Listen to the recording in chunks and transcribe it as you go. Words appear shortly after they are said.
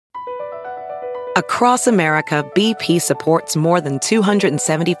Across America, BP supports more than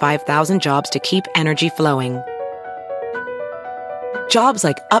 275,000 jobs to keep energy flowing. Jobs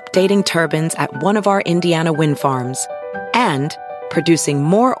like updating turbines at one of our Indiana wind farms and producing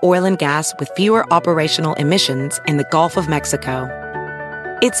more oil and gas with fewer operational emissions in the Gulf of Mexico.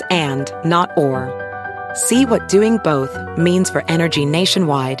 It's and, not or. See what doing both means for energy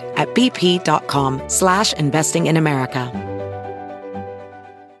nationwide at bp.com/investing in America.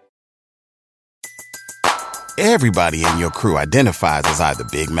 Everybody in your crew identifies as either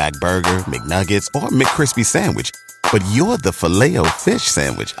Big Mac Burger, McNuggets, or McCrispy Sandwich. But you're the Filet-O-Fish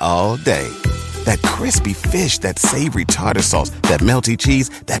Sandwich all day. That crispy fish, that savory tartar sauce, that melty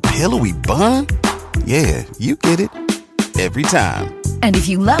cheese, that pillowy bun. Yeah, you get it. Every time. And if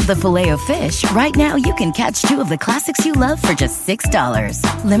you love the Filet-O-Fish, right now you can catch two of the classics you love for just $6.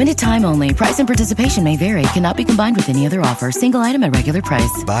 Limited time only. Price and participation may vary. Cannot be combined with any other offer. Single item at regular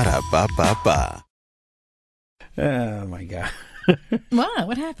price. Ba-da-ba-ba-ba. Oh, my God. What?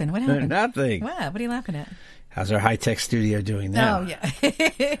 What happened? What happened? Nothing. What? What are you laughing at? How's our high-tech studio doing now? Oh, yeah.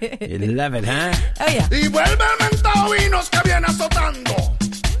 You love it, huh? Oh, yeah. Y vuelve el mentado Vinos que viene azotando.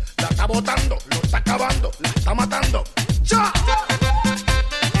 La está botando, lo está acabando, la está matando. ¡Ya!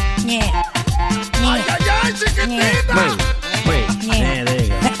 Yeah. ¡Ay, ay, ay, chiquitita! Wait. Yeah, there you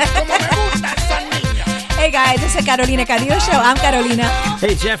go. Como me gusta esa niña. Hey, guys. It's the Carolina Cadillo Show. I'm Carolina.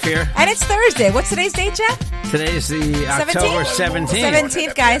 Hey, Jeff here. And it's Thursday. What's today's date, Jeff? Today's the October 17th.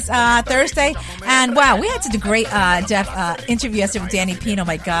 17th, guys. Thursday. And wow, we had such a great, Jeff, interview yesterday with Danny Pino.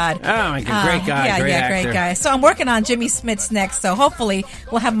 My God. Oh, my God. Great guy. Great actor. Great guy. So I'm working on Jimmy Smits next. So hopefully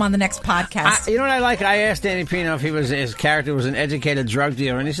we'll have him on the next podcast. You know what I like? I asked Danny Pino if his character was an educated drug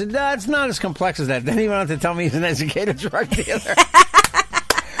dealer. And he said, no, it's not as complex as that. Then he went on to tell me he's an educated drug dealer.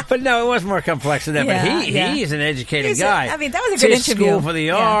 But no, it was more complex than that. Yeah, but he is an educated guy. That was a good interview. School for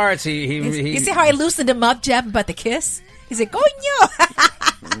the arts. You see how I loosened him up, Jeff, about the kiss? He's like, coño!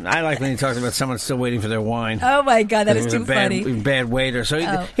 I like when he talks about someone still waiting for their wine. Oh, my God, that is too funny. Bad waiter. So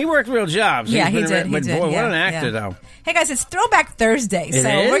he worked real jobs. Yeah, he did. But boy, what an actor, though. Hey, guys, it's Throwback Thursday. So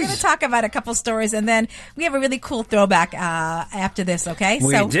we're going to talk about a couple stories, and then we have a really cool throwback after this, okay?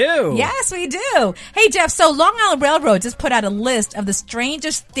 We do. Yes, we do. Hey, Jeff, so Long Island Railroad just put out a list of the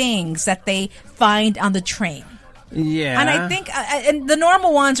strangest things that they find on the train. Yeah. And I think and the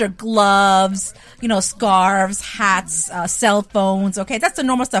normal ones are gloves, scarves, hats, cell phones. Okay, that's the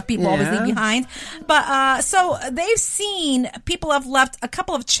normal stuff people always leave behind. But so they've seen people have left a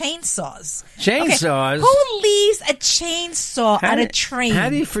couple of chainsaws. Chainsaws? Okay. Who leaves a chainsaw on a train? How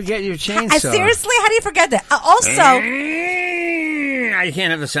do you forget your chainsaw? Seriously, how do you forget that? Also, I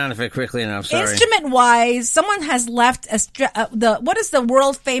can't have the sound effect quickly enough. Sorry. Instrument-wise, someone has left what is the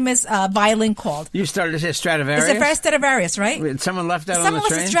world famous violin called? You started to say Stradivarius. It's a Stradivarius, right? Someone left that on the train?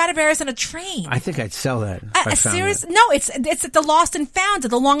 Someone left a Stradivarius on a train. I think I'd sell that. Serious? No, it's at the Lost and Found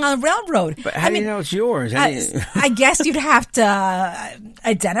at the Long Island Railroad. But how do you know it's yours? I guess you'd have to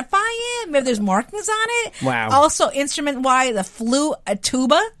identify it. Maybe there's markings on it. Wow. Also, instrument-wise, a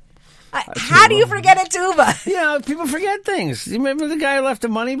tuba. How do you forget a tuba? People forget things. You remember the guy who left the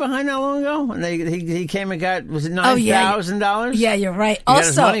money behind not long ago? And he came and got, was it $9,000? Yeah, you're right. He got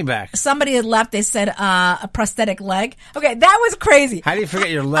his money back. Somebody had left, they said, a prosthetic leg. Okay, that was crazy. How do you forget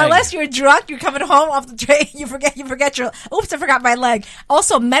your leg? Unless you're drunk, you're coming home off the train, you forget your, oops, I forgot my leg.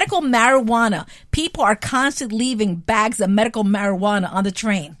 Also, medical marijuana. People are constantly leaving bags of medical marijuana on the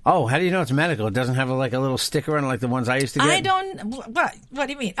train. Oh, how do you know it's medical? It doesn't have a little sticker on it like the ones I used to get? What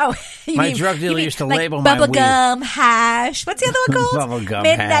do you mean? Oh, my drug dealer used to label my weed. Bubblegum hash. What's the other one called? Bubblegum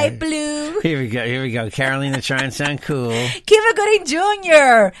Midnight hash. Blue. Here we go. Carolina trying to sound cool. Cuba Gooding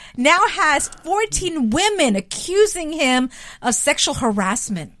Jr. now has 14 women accusing him of sexual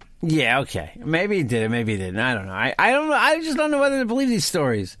harassment. Yeah, okay. Maybe he did it, maybe he didn't. I don't know. I don't know. I just don't know whether to believe these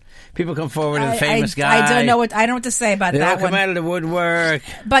stories. People come forward and famous guy. I don't know what to say about that one. They all come out of the woodwork.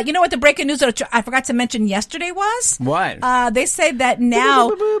 But you know what the breaking news that I forgot to mention yesterday was? What? They said that now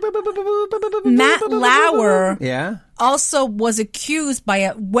Matt Lauer also was accused by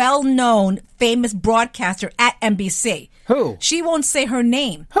a well-known famous broadcaster at NBC. Who? She won't say her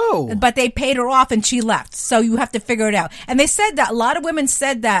name. Who? But they paid her off and she left. So you have to figure it out. And they said that a lot of women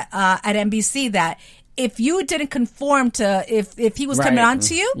said that at NBC that if you didn't conform to if he was coming on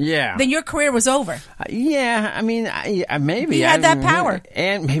to you, then your career was over. I mean, maybe he had that power.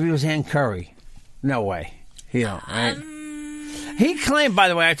 And maybe it was Ann Curry. No way. Right? He claimed, by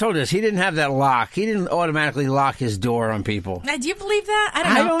the way, I told you this, he didn't have that lock. He didn't automatically lock his door on people. Do you believe that? I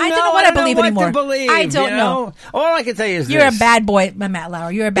don't know. I don't know what I believe what anymore. To believe, I don't know. All I can tell you is You're this. a bad boy, Matt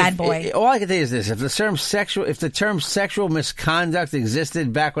Lauer. You're a bad boy. All I can tell you is this: if the term sexual misconduct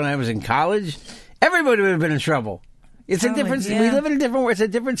existed back when I was in college, everybody would have been in trouble. It's a different. yeah. We live in a different. It's a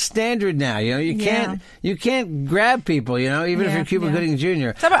different standard now. You can't grab people. Even if you're Cuba Gooding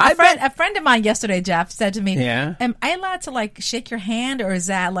Jr. So a friend of mine yesterday, Jeff, said to me, Yeah. Am I allowed to shake your hand, or is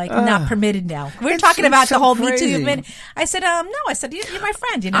that not permitted now? We're talking about the so whole crazy. Me Too movement. I said, no. I said, you're my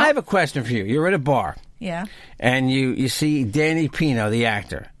friend. I have a question for you. You're at a bar. Yeah. And you see Danny Pino, the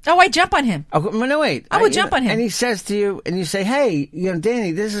actor. Oh, I jump on him. Oh, no, wait. I would jump on him. And he says to you, and you say, hey,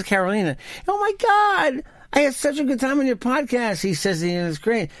 Danny, this is Carolina. Oh, my God. I had such a good time on your podcast. He says, it's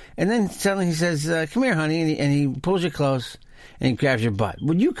great. And then suddenly he says, come here, honey. And he pulls you close and he grabs your butt.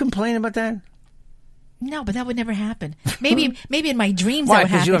 Would you complain about that? No, but that would never happen. Maybe in my dreams Why?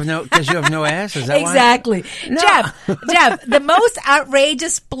 that would happen. Because you have no ass? Is that exactly. why? No. Jeff, the most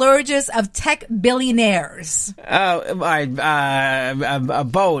outrageous splurges of tech billionaires. Oh, all right. A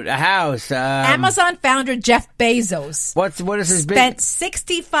boat, a house. Amazon founder Jeff Bezos. What is his spent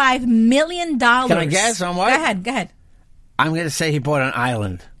 $65 million. Can I guess on what? Go ahead. I'm going to say he bought an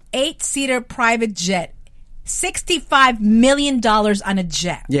island. 8-seater private jet. $65 million on a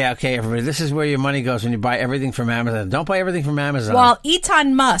jet. Yeah, okay, everybody. This is where your money goes when you buy everything from Amazon. Don't buy everything from Amazon. While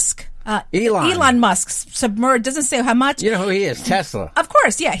Elon Musk submerged, doesn't say how much. You know who he is, Tesla. Of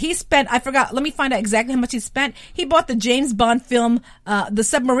course, yeah. He spent, I forgot, let me find out exactly how much he spent. He bought the James Bond film, The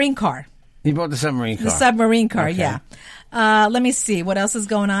Submarine Car. He bought the submarine car. The submarine car, okay. yeah. Let me see. What else is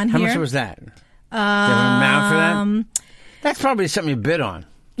going on How here? much was that? Do you have an amount for that? That's probably something you bid on.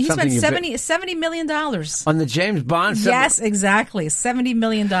 He Something spent $70 million. On the James Bond? Yes, exactly. $70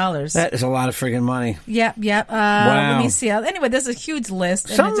 million. That is a lot of friggin' money. Yep. Wow. Let me see. Anyway, there's a huge list.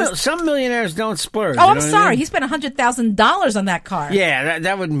 Some millionaires don't splurge. Oh, I'm sorry. He spent $100,000 on that car. Yeah,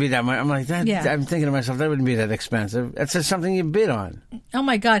 that wouldn't be that much. I'm like, that. Yeah. I'm thinking to myself, that wouldn't be that expensive. That's just something you bid on. Oh,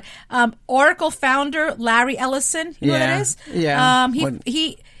 my God. Oracle founder Larry Ellison. You know what that is? Yeah.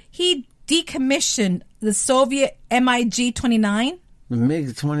 He decommissioned the Soviet MiG-29. The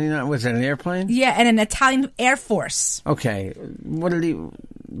MiG-29, was that an airplane? Yeah, and an Italian Air Force. Okay. What did he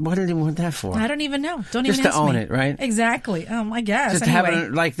want that for? I don't even know. Don't just even ask to own me. it, right? Exactly. I guess. Just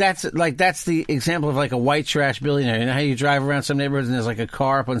anyway. having that's the example of like a white trash billionaire. You know how you drive around some neighborhoods and there's like a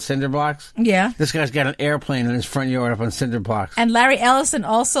car up on cinder blocks? Yeah. This guy's got an airplane in his front yard up on cinder blocks. And Larry Ellison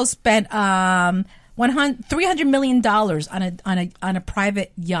also spent $300 million on a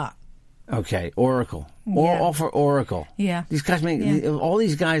private yacht. Okay, Oracle. Yeah. All for Oracle. Yeah. These guys all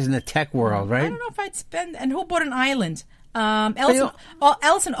these guys in the tech world, right? I don't know if I'd spend. And who bought an island?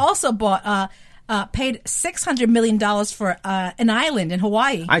 Ellison also paid $600 million for an island in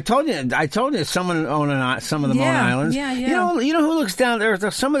Hawaii. I told you, someone owned some of them own islands. Yeah. You know who looks down to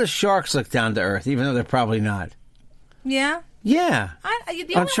earth? Some of the sharks look down to earth, even though they're probably not. Yeah. Yeah.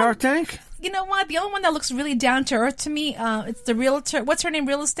 On Shark Tank. You know what? The only one that looks really down to earth to me, it's the realtor. What's her name?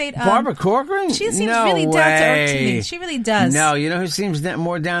 Real estate. Barbara Corcoran. She seems really down to earth to me. She really does. No, you know who seems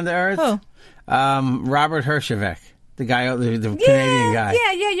more down to earth? Who? Robert Herjavec, the guy, the Canadian guy.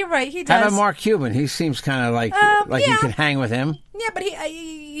 Yeah, you're right. He does. How about Mark Cuban? He seems kind of like you can hang with him. Yeah, but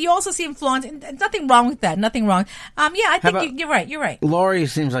you also see him flaunting. Nothing wrong with that. Nothing wrong. Yeah, I think you're right. You're right. Lori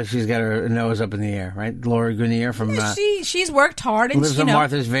seems like she's got her nose up in the air, right? Lori Grenier from. She's worked hard and lives on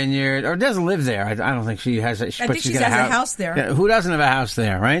Martha's Vineyard, or doesn't live there. I don't think she has. I think she has a house there. Yeah, who doesn't have a house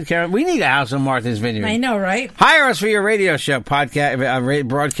there, right, Karen? We need a house on Martha's Vineyard. I know, right? Hire us for your radio show, podcast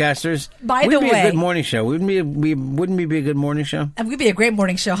broadcasters. By the way, we'd be a good morning show. Wouldn't we be a good morning show? We'd be a great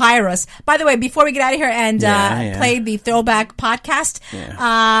morning show. Hire us. By the way, before we get out of here and play the throwback podcast.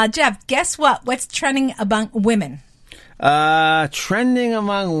 Yeah. Jeff, guess what? What's trending among women? Trending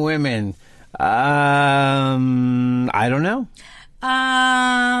among women. I don't know.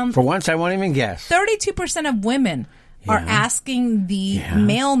 For once, I won't even guess. 32% of women are asking the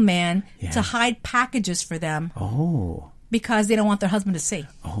mailman to hide packages for them. Oh. Because they don't want their husband to see.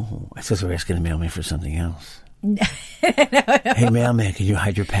 Oh. I thought they were asking the mailman for something else. Hey, mailman, can you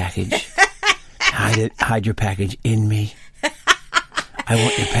hide your package? Hide your package in me. I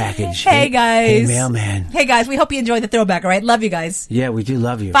want your package. Hey, guys. Hey, mailman. Hey, guys. We hope you enjoyed the throwback, all right? Love you guys. Yeah, we do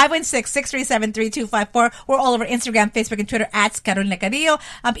love you. 516-637-3254. We're all over Instagram, Facebook, and Twitter at Carolina Cadillo.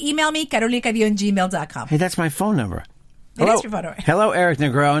 Email me, carolinacadillo@gmail.com. Hey, that's my phone number. It is your phone number. Hello, Eric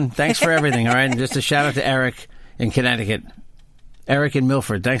Negron. Thanks for everything, all right? And just a shout out to Eric in Connecticut. Eric in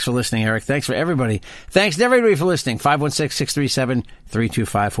Milford. Thanks for listening, Eric. Thanks for everybody. Thanks to everybody for listening.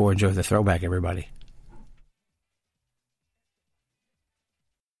 516-637-3254. Enjoy the throwback, everybody.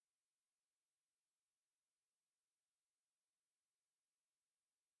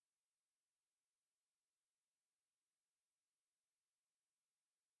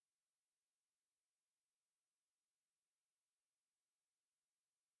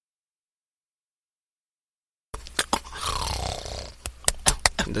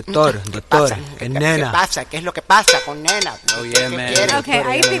 Doctor, ¿Qué nena. pasa? ¿Qué es lo que pasa con nena? Oh, yeah, ¿Qué man. quieres? Okay,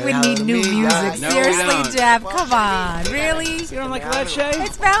 I think we need new music. No, we Seriously, don't. Jeff, come on. Really? You don't like leche?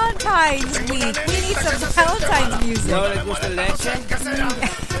 It's Valentine's week. We need some Valentine's music. No le gusta leche?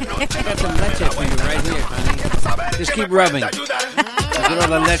 I got some leche for you right here, honey. Just keep rubbing. Get all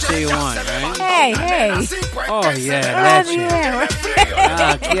the leche you want, right? Hey. Oh, yeah, We're on the leche. air.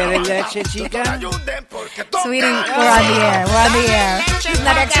 ¿Quiere leche, chica? Sweetie, we're on the air. We're on the air. It's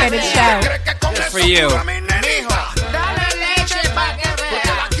not X-rated show. Just for you.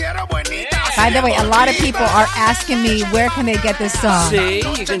 By the way, a lot of people are asking me where can they get this song. See,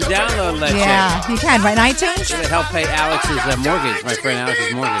 you can download leche. Yeah, you can, right? On iTunes? It'll help pay Alex's mortgage, my friend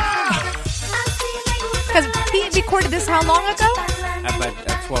Alex's mortgage. Because he recorded this how long ago? About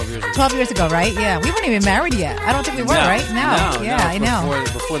 12 years ago. 12 years ago, right? Yeah. We weren't even married yet. I don't think we were, right? No. Yeah, I know.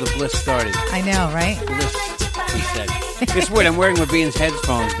 Before the bliss started. I know, right? Bliss, he said. It's weird. I'm wearing Levine's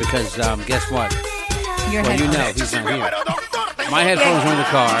headphones because guess what? Your Well, you know headphones. he's not here. My headphones are in the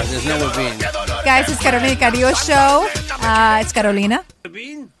car. There's no Levine. Guys, it's Carolina Carillo show. It's Carolina.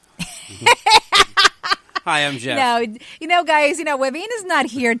 Levine? Hi, I'm Jeff. No, guys, Webin is not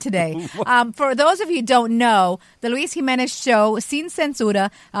here today. For those of you who don't know, the Luis Jimenez show, Sin Censura,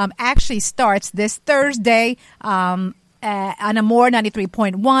 actually starts this Thursday on Amor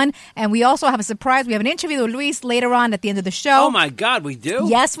 93.1. And we also have a surprise. We have an interview with Luis later on at the end of the show. Oh, my God, we do?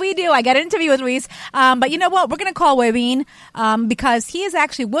 Yes, we do. I got an interview with Luis. But you know what? We're going to call Webin because he is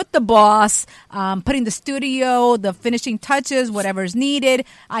actually with the boss, putting the studio, the finishing touches, whatever is needed.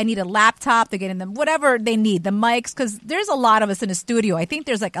 I need a laptop. They're getting them, whatever they need, the mics, because there's a lot of us in the studio. I think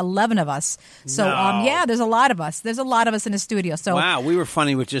there's like 11 of us. So, yeah, there's a lot of us. There's a lot of us in the studio. So, wow, we were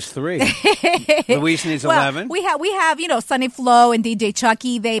funny with just 3. Luis needs 11. We have, Sunny Flo and DJ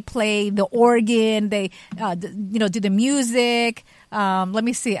Chucky. They play the organ. They, do the music. Let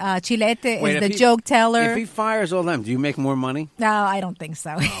me see. Chilete is the joke teller. If he fires all them, do you make more money? No, I don't think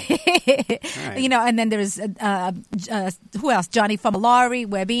so. Right. And then there's who else? Johnny Famolari,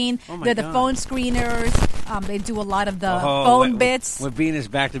 Webin. They're the phone screeners. They do a lot of the phone bits. Webin is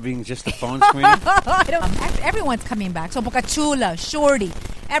back to being just a phone screener? Everyone's coming back. So Boca Chula, Shorty,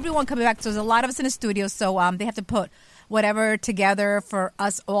 everyone coming back. So there's a lot of us in the studio. So they have to put whatever together for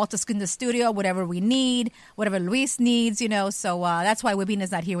us all to screen the studio, whatever we need, whatever Luis needs, So that's why Webin is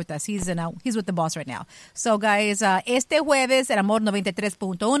not here with us. He's with the boss right now. So guys, este jueves en Amor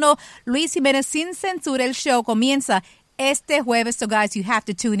 93.1, Luis Jimenez Sin Censura, el show comienza este jueves. So guys, you have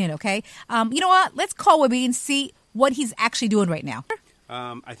to tune in, okay? You know what? Let's call Webin and see what he's actually doing right now.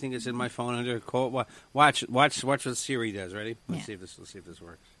 I think it's in my phone under call. Watch what Siri does. Ready? Let's see if this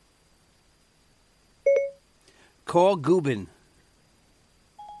works. Call Gubin.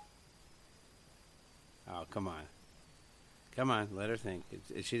 Oh, come on. Let her think.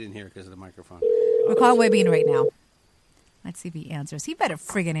 She didn't hear it because of the microphone. We're calling Webin right now. Let's see if he answers. He better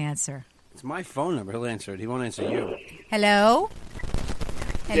friggin' answer. It's my phone number. He'll answer it. He won't answer you. Hello?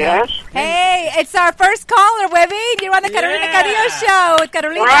 Yes? Hey, it's our first caller, Webin. You're on the Carolina Carillo show with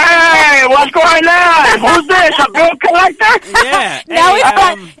Carolina. Hey, what's going on? Who's this? A bill collector? Yeah. Now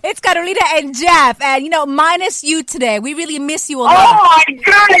it's Carolina and Jeff, and minus you today. We really miss you a lot. Oh my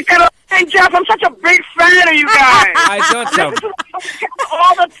God, hey Jeff, I'm such a big fan of you guys. I thought so.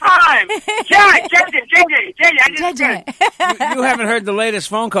 All the time. JJ. You haven't heard the latest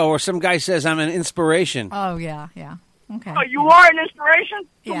phone call where some guy says I'm an inspiration. Oh, yeah. Okay. Oh, you are an inspiration?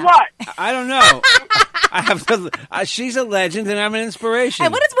 To Yeah. what? I don't know. I have to. She's a legend, and I'm an inspiration. Hey,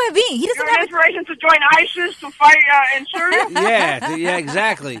 what is Webin? He doesn't You're an have inspiration to join ISIS to fight in Syria? Yeah,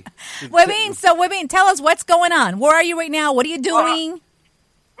 exactly. Webin, tell us what's going on. Where are you right now? What are you doing?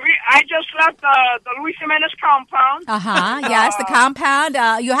 I just left the Luis Jimenez compound. Yes, the compound.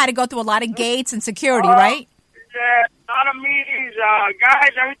 You had to go through a lot of gates and security, right? Yeah, a lot of meetings.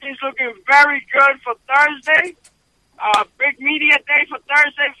 Guys, everything's looking very good for Thursday. Big media day for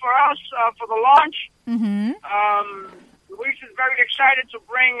Thursday for us for the launch. Mm-hmm. Luis is very excited to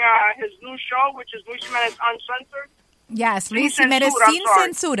bring his new show, which is Luis Jimenez Uncensored. Yes, Luis Jimenez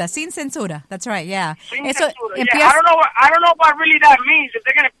Sin Censura. That's right. Yeah. Sin Censura. Yeah. I don't know what really that means. If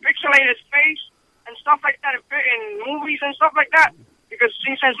they're gonna pixelate his face and stuff like that in movies and stuff like that. Because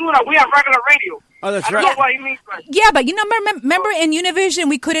Sin Censura, we have regular radio. Oh, that's right. I don't know what he means. Yeah, but remember in Univision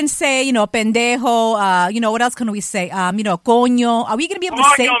we couldn't say pendejo. What else can we say? Coño. Are we gonna be able to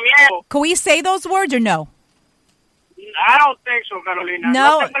say? Miedo. Can we say those words or no? I don't think so, Carolina.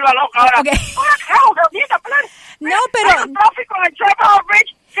 No. Okay. No, pero.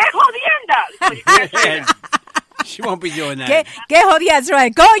 She won't be doing that. ¿Qué jodida,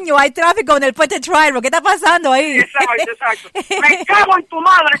 Tribal? Coño, hay tráfico en el puente Tribal. ¿Qué está pasando ahí? Exacto. Me cago en tu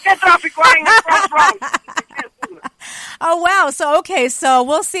madre. ¿Qué tráfico hay en el Crossroads? Oh, wow. So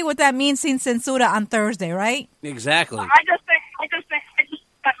we'll see what that means sin censura on Thursday, right? Exactly. I just think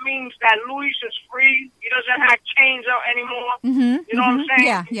that means that Luis is free. He doesn't have chains out anymore. Mm-hmm, you know what I'm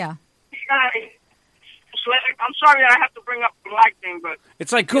saying? Yeah. I'm sorry that I have to bring up the black thing, but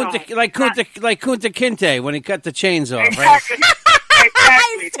it's like Kunta Kinte when he cut the chains off, exactly. right?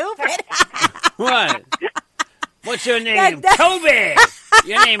 Exactly. Stupid. What? What's your name? Toby.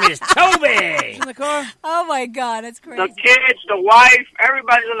 Your name is Toby. In the car? Oh my God, that's crazy. The kids, the wife,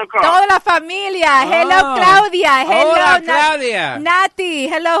 everybody's in the car. Toda la familia. Hello, Claudia. Hello, Hola, Claudia. Nati.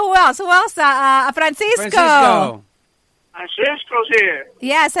 Hello, who else? Francisco. Francisco's here.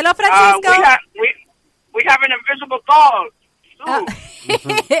 Yes, hello, Francisco. We have an invisible dog.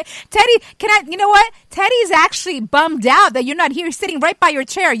 Teddy, you know what? Teddy's actually bummed out that you're not here. He's sitting right by your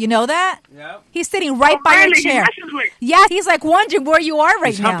chair. You know that? Yep. He's sitting right by your chair. Yeah, he's like wondering where you are right now.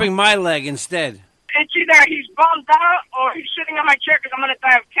 He's humping my leg instead. It's either he's bummed out or he's sitting on my chair because I'm going to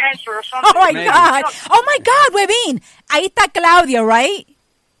die of cancer or something. Oh, my God. Oh, my God, Webin. Ahí está Claudia, right?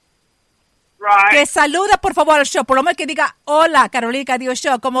 Right. Que saluda, por favor, al show. Por lo menos que diga, hola, Carolina Cadillo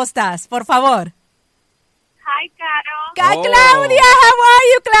Show. ¿Cómo estás? Por favor. Hi, Caro. Claudia, how are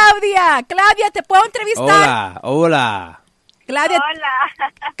you, Claudia? Claudia, ¿te puedo entrevistar? Hola. Claudia, Hola.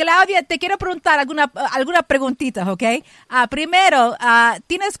 Claudia, te quiero preguntar algunas preguntitas, ¿ok? Primero,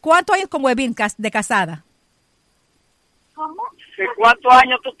 ¿tienes cuántos años con Webin de casada? ¿Cómo? ¿Cuántos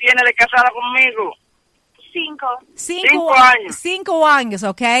años tú tienes de casada conmigo? 5. 5 años. 5 años,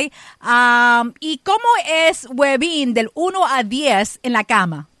 ¿ok? ¿Y cómo es Webin del 1 a 10 en la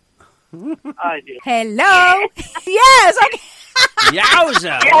cama? Ay, Dios. Hello. Yes, okay.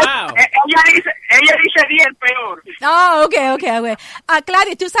 Yowza, wow. Ella dice 10 peor. Oh, okay.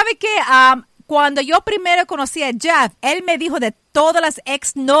 Claudia, tú sabes que cuando yo primero conocí a Jeff, él me dijo de todas las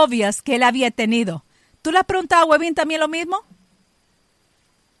exnovias que él había tenido. ¿Tú le has preguntado a Webin también lo mismo?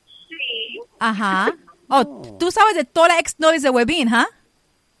 Sí. Ajá. Oh, tú sabes de todas las exnovias de Webin, ¿huh?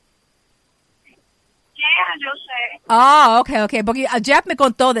 Yo sé. Ah, okay. Porque Jeff me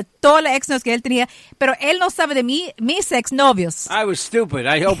contó de todas las exnovias que él tenía, pero él no sabe de mis exnovios. I was stupid.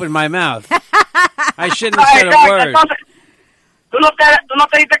 I opened my mouth. I shouldn't have said a word. Entonces, ¿tú no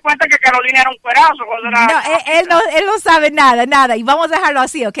te diste cuenta que Carolina era un cuerazo cuando era... No, él no sabe nada. Y vamos a dejarlo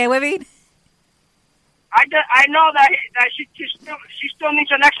así, ¿ok, Webin? I know that she still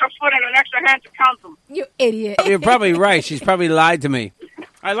needs an extra foot and an extra hand to count them. You idiot. You're probably right. She's probably lied to me.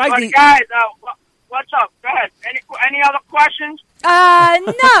 But guys, what's up? Go ahead. Any other questions?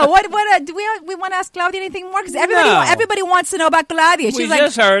 No. What do we want to ask Claudia anything more? Because everybody wants to know about Claudia. We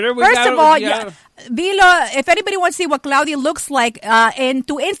just heard her. First of all, Vilo, if anybody wants to see what Claudia looks like, in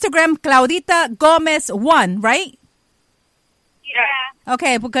tu Instagram, Claudita Gomez 1, right? Yeah.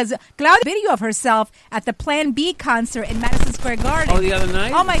 Okay, because Claudia video of herself at the Plan B concert in Madison Square Garden. Oh, the other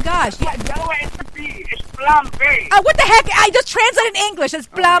night? Oh, my gosh. Yeah. No, it's B. It's Plan B. What the heck? I just translated in English. It's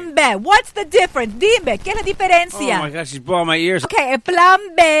Plan B. What's the difference? Dime, ¿qué es la diferencia? Oh, my gosh, she's blowing my ears. Okay, Plan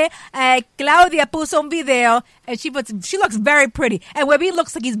B, Claudia puso un video, and she looks very pretty. And Webin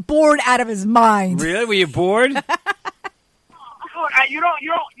looks like he's bored out of his mind. Really? Were you bored? Dude, you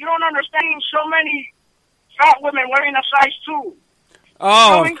don't understand so many fat women wearing a size 2.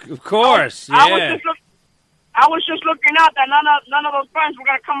 Oh, of course. Yeah. I was just looking out that none of those buttons were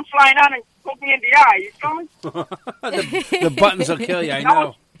going to come flying out and poke me in the eye. You feel me? the buttons will kill you, I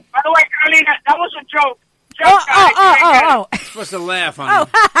know. By the way, Carolina, that was a joke. Oh. You're supposed to laugh on it.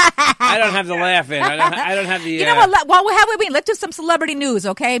 I don't have the laugh in. I don't have the... You know what? While we have Webin, let's do some celebrity news,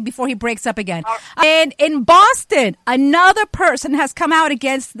 okay? Before he breaks up again. And in Boston, another person has come out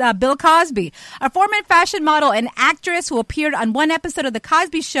against Bill Cosby. A former fashion model and actress who appeared on one episode of The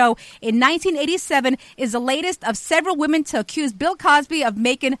Cosby Show in 1987 is the latest of several women to accuse Bill Cosby of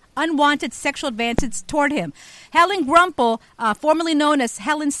making unwanted sexual advances toward him. Helen Grumple, formerly known as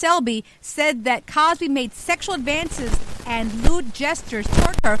Helen Selby, said that Cosby made sexual advances and lewd gestures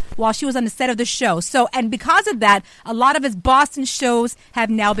toward her while she was on the set of the show. So, and because of that, a lot of his Boston shows have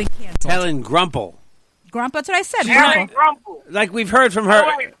now been canceled. Helen Grumple. Grumple, that's what I said. Helen Grumple. Like we've heard from her,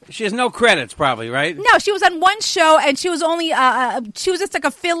 she has no credits probably, right? No, she was on one show and she was only, she was just like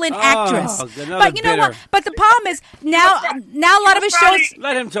a fill-in actress. But you know what? But the problem is, now a lot of his shows...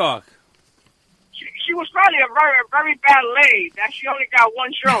 Let him talk. She was probably a very, very bad lady that she only got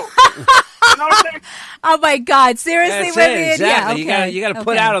one show. You know what I'm saying? Oh my God! Seriously, Webin? Exactly. Yeah, You got to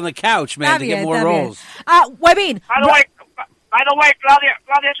put out on the couch, man, to get more roles. Webin. By the way,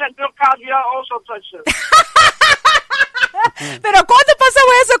 Claudia said Bill Cosby also touched her. Pero ¿cuándo pasó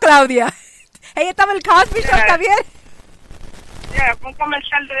eso, Claudia? Ella estaba en el Cosby Show también. Yeah, fue un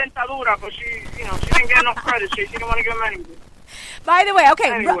comercial de dentadura, but she didn't get enough credit, so she didn't want to give him anything. By the way,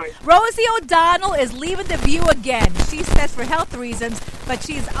 okay, Anyway. Rosie O'Donnell is leaving The View again. She says for health reasons, but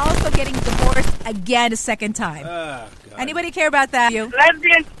she's also getting divorced again a second time. Anybody care about that?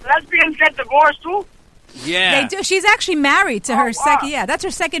 Lesbians get divorced too? Yeah. They do. She's actually married to her second. Yeah, that's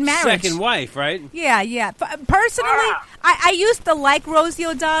her second marriage. Second wife, right? Yeah. Personally, I used to like Rosie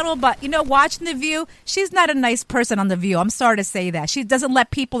O'Donnell, but watching The View, she's not a nice person on The View. I'm sorry to say that. She doesn't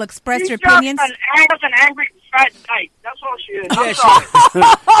let people express their opinions. She's just an angry fat dyke. That's all she is. Yeah,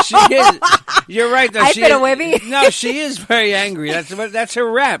 she is. You're right, though. She is very angry. That's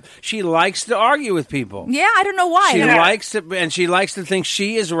her rap. She likes to argue with people. Yeah, I don't know why. She likes to think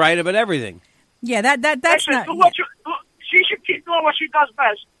she is right about everything. Yeah, that's not. She should keep doing what she does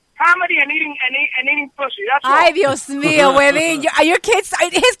best: comedy and eating pussy. That's all. Ay, Dios mío, baby. Your kids,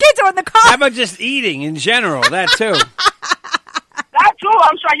 his kids are in the car. How about just eating in general? That too. That too.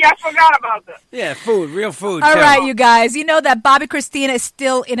 I'm sorry. Yeah, I forgot about that. Yeah, real food. All right, you guys. You know that Bobby Christina is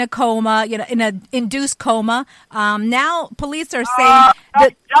still in a coma, in an induced coma. Now police are saying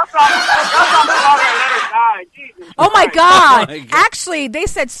that. Oh my God! Actually, they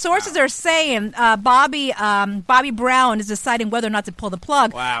said sources are saying Bobby Brown is deciding whether or not to pull the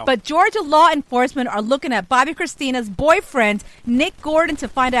plug. Wow. But Georgia law enforcement are looking at Bobby Christina's boyfriend, Nick Gordon, to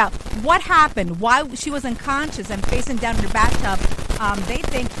find out what happened, why she was unconscious and facing down in the bathtub. They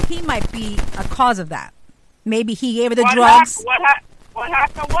think he might be a cause of that. Maybe he gave her the drugs. What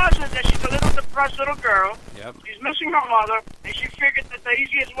happened was that she's a little depressed little girl. Yep. She's missing her mother, and she figured that the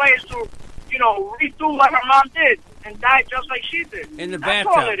easiest way is to, redo what her mom did and die just like she did. In the That's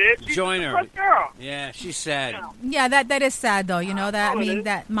bathtub. all it is. She's Join a her. depressed girl. Yeah, she's sad. Yeah, that is sad though. You know that. I mean,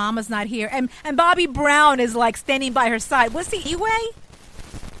 that Mama's not here, and Bobby Brown is like standing by her side. Was he anyway?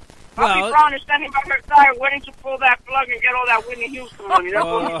 Bobby Brown is standing by her side, waiting to pull that plug and get all that Whitney Houston money. That's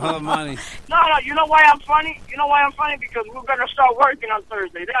what money. No, you know why I'm funny? You know why I'm funny? Because we're gonna start working on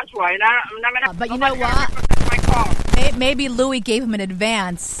Thursday. That's why. And I'm not gonna. But you know what? My car. Maybe Louis gave him an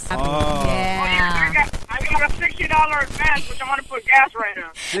advance. Oh. Yeah. I got a $60 advance, which I'm gonna put gas right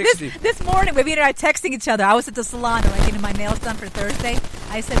now. This morning, Webby and I are texting each other. I was at the salon, getting my nails done for Thursday.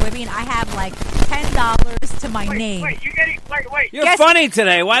 I said, Webby, I have like $10 to my name. Wait, You're funny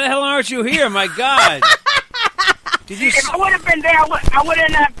today. Why the hell aren't you here? My God. If I would have been there, I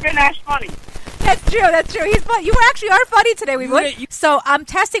wouldn't have been as funny. That's true. He's funny. You actually are funny today, Webby. So I'm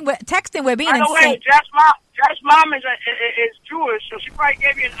texting Webby and saying, Jeff's mom is Jewish, so she probably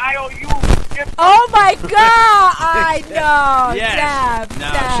gave you an IOU gift. Oh my God! I know. Yes. Jeff,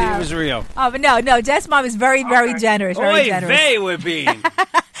 No, she was real. Oh, but no. Jeff's mom is very generous. Very generous. They would be.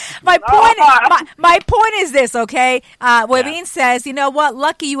 My point is this, okay? Webin says, you know what?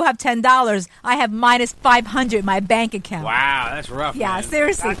 Lucky you have $10. I have minus $500 in my bank account. Wow, that's rough. Yeah, man.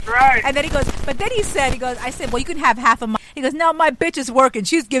 seriously. That's right. And then he goes, I said, well, you can have half of my. He goes, no, my bitch is working.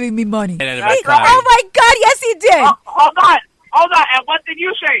 She's giving me money. Oh my God, yes, he did. Hold on. And what did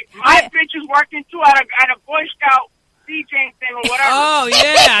you say? My bitch is working too at a Boy Scout DJing thing or whatever. Oh,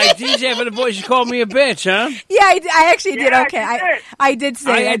 yeah. I DJ for the boys. You called me a bitch, huh? Yeah, I actually did. Yeah, Okay. I did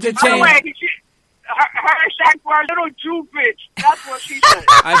say. I did By the way, her sack for a little Jew bitch. That's what she said.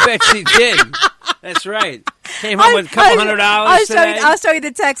 I bet she did. That's right. Came home with a couple $100 today. I'll show you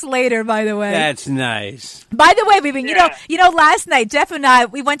the text later, by the way. That's nice. By the way, Bebin, you know, last night, Jeff and I,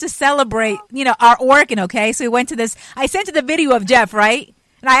 we went to celebrate, our organ, okay? So we went to this, I sent you the video of Jeff, right?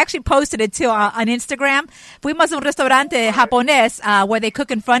 And I actually posted it too on Instagram. Fuimos a un restaurante japonés where they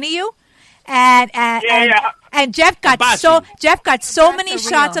cook in front of you. And Jeff got so many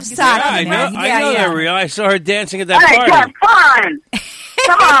shots of sake. Yeah, I know they're real. I saw her dancing at that party. Jeff,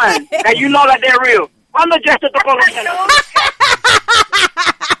 come on. And you know that they're real. I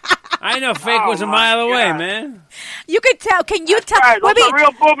know fake was a mile away, man. You could tell. Can you tell? Right, those are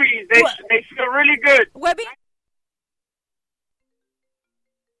real boobies. They feel really good. Webby.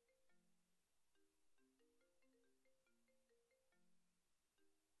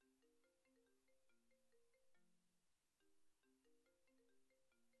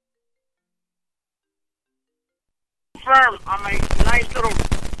 Firm on my nice little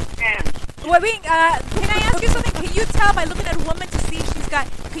hands. Webby, can I ask you something? Can you tell by looking at a woman to see if she's got?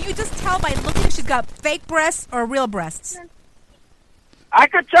 Can you just tell by looking if she's got fake breasts or real breasts? I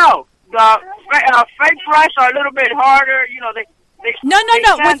could tell. The fake breasts are a little bit harder. No.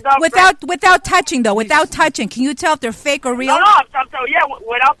 Without touching though. Without touching, can you tell if they're fake or real? No.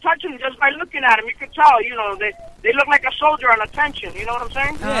 Without touching, just by looking at them, you can tell. They look like a soldier on attention. You know what I'm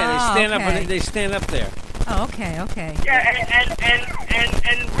saying? Yeah, they stand up. They stand up there. Oh, okay. Yeah,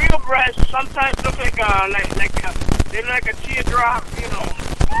 and real breasts sometimes look like they look like a teardrop. You know,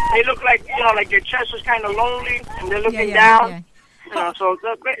 they look like like your chest is kind of lonely and they're looking down. Yeah. You know, so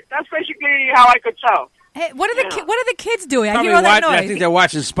that's basically how I could tell. Hey, what are the kids doing? I Probably hear all that noise. I think they're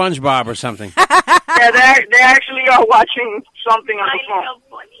watching SpongeBob or something. Yeah, they actually are watching something on the phone.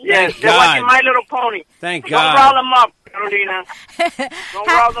 Yes, they're watching My Little Pony. Thank Don't God. rile them up, Carolina. Don't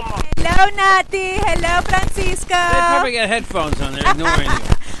rile them up. Hello, Nati. Hello, Francisco. They probably got headphones on. They're ignoring you.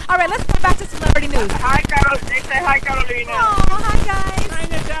 All right, let's go back to celebrity news. Hi, Carol. They say hi, Carolina. Oh, hi, guys. Hi,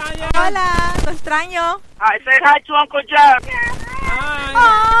 Natalia. Hola, lo extraño. Hi, say hi to Uncle Jeff. Hi.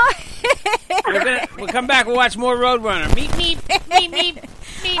 Oh. We'll come back. We'll watch more Roadrunner. Meep.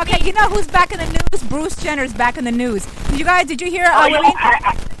 Okay, you know who's back in the news? Bruce Jenner's back in the news. Did you hear? I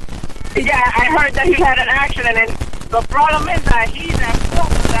heard that he had an accident, and the problem is that he's at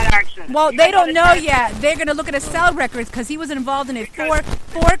fault for that accident. Well, they don't know yet. They're going to look at his cell records because he was involved in a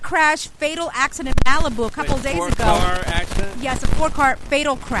Ford crash fatal accident in Malibu a couple days ago. Four-car accident? Yes, a Ford-car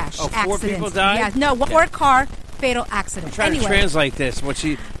fatal crash accident. 4 people died? Yes, no, Ford-car fatal accident. Trying to translate this.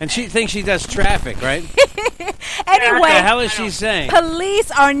 She thinks she does traffic, right? Anyway, what the hell is she saying?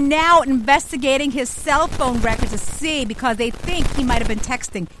 Police are now investigating his cell phone records to see because they think he might have been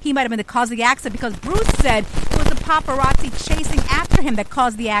texting. He might have been the cause of the accident because Bruce said it was the paparazzi chasing after him that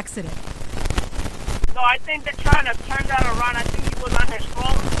caused the accident. No, I think they're trying to turn that around. I think he was on his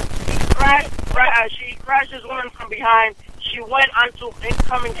phone. She crashed this woman from behind. She went onto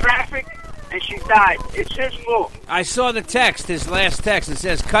incoming traffic. And she died. It's his fault. I saw the text, his last text. It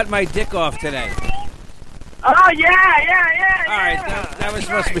says, "Cut my dick off today." Oh, yeah. All right, that was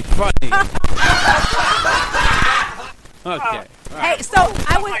supposed to be funny. Okay. Hey, so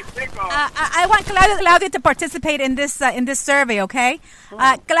I want Claudia to participate in this survey, okay?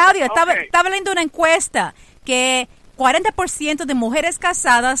 Claudia, estaba leyendo una encuesta que 40% de mujeres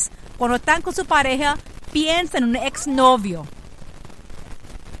casadas, cuando están con su pareja, piensan en un exnovio.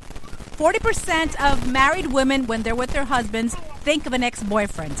 40% of married women, when they're with their husbands, think of an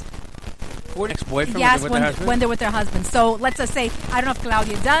ex-boyfriend. Ex-boyfriend? Yes, when they're with their husbands. So let's just say, I don't know if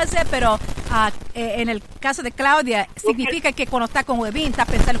Claudia does it, pero en el caso de Claudia, significa que cuando está con Webin, está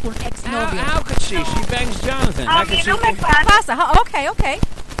pensando con un ex-novio. How could she? She bangs Jonathan. A mí no me pasa. Okay.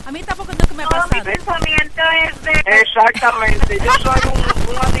 A mí tampoco nunca me ha pasado. Mi pensamiento es de... Exactamente. Yo soy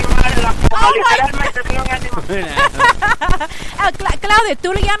un animal en la cama. Literalmente soy un animal. Claudia,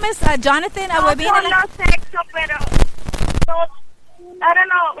 ¿tú le llamas a Jonathan, a Webin? No sexo, pero... I don't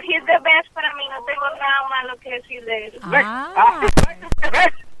know. He's the best para mí. No tengo nada malo que decir de él.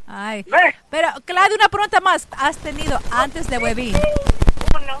 Ay. Pero, Claudia, una pregunta más. ¿Has tenido antes de Webin?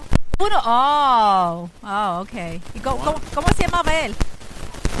 Uno. Oh, okay. ¿Y cómo se llamaba él?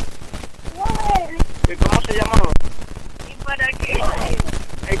 ¿Cómo se llamaba? ¿Y para qué?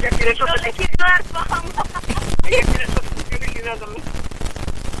 Ella quiere no le quiero dar fama. Ella quiere susceptibilidad también.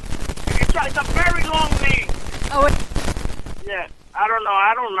 It's a very long name. Oh, yeah. I don't know.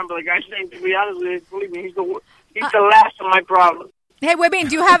 I don't remember the guy's name, to be honest with you. Believe me, he's the last of my problems. Hey, Webin,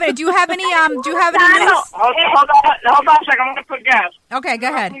 do you have any news? Hold on a second. I'm going to put gas. Okay, go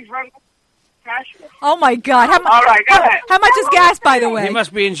ahead. Cash? Oh, my God. All right, go ahead. How much is gas, by the way? He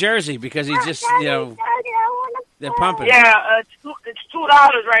must be in Jersey because he just, they're pumping. Yeah, it's $2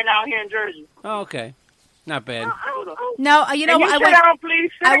 right now here in Jersey. Oh, okay. Not bad. No, you know, Can you sit down,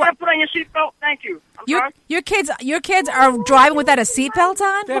 please? Sit down, put on your seatbelt. Thank you. Your kids are driving without a seatbelt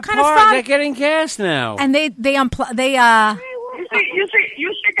on? What kind of fun? They're getting gas now. And they You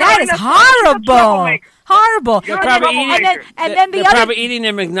see, that is horrible. Horrible. They're probably eating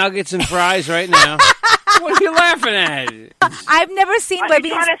their McNuggets and fries right now. What are you laughing at? I've never seen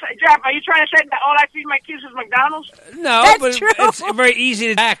Webin. Jeff, are you trying to say that all I feed my kids is McDonald's? No, That's but true. It's very easy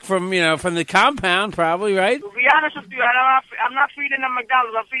to back from the compound, probably, right? To be honest with you, I'm not feeding them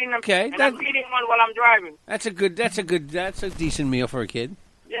McDonald's. I'm feeding them. Okay, I'm eating one while I'm driving. That's a decent meal for a kid.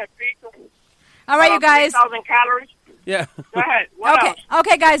 Yeah, all right, you guys. 3,000 calories. Yeah. Go ahead. What else?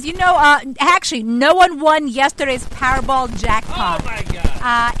 Okay, guys. You know, actually, no one won yesterday's Powerball jackpot. Oh my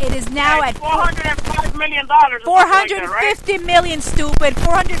God! It is now at $405 million. $450 million, stupid.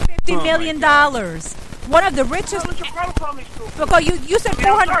 $450 million. One of the richest. Because you said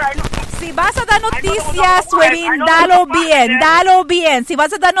 400. Si vas a dar noticias, Webin, dalo bien. Si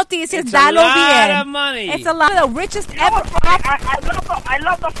vas a dar noticias, dalo bien. It's a lot of money. It's a lot of the richest ever. I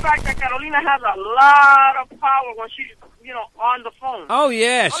love the fact that Carolina has a lot of power when she's, on the phone. Oh,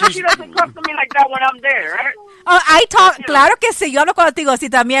 yeah. She doesn't talk to me like that when I'm there, right? Oh, I talk. Claro que sí. Yo hablo contigo así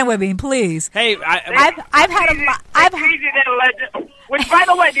también, Webin. Please. Hey, I've had a lot. Which, by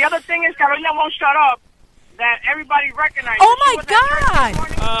the way, the other thing is Carolina won't shut up. that everybody recognized. Oh my God!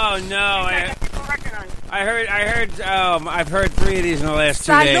 Oh no! I've heard 3 of these in the last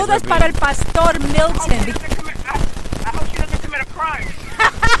 2 days. Saludos para el Pastor Milton. I hope she doesn't commit a crime.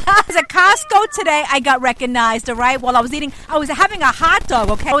 I was at Costco today. I got recognized, all right? While I was having a hot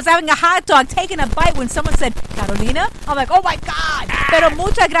dog, okay? I was having a hot dog, taking a bite when someone said, Carolina? I'm like, oh my God. Pero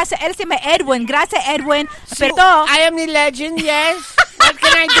muchas gracias. Él se llama Edwin. Gracias, Edwin. Pero I am the legend, yes. What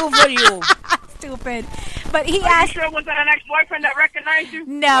can I do for you? Stupid. But he Are asked. you sure was that an ex-boyfriend that recognized you?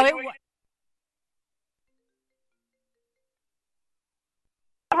 No, it was.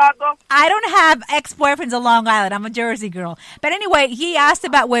 I don't have ex-boyfriends on Long Island. I'm a Jersey girl. But anyway, he asked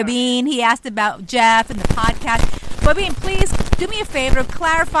about Webin. He asked about Jeff and the podcast. Webin, please do me a favor.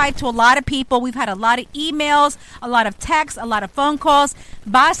 Clarify to a lot of people. We've had a lot of emails, a lot of texts, a lot of phone calls.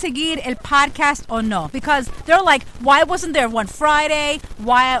 ¿Va a seguir el podcast o no? Because they're like, why wasn't there one Friday?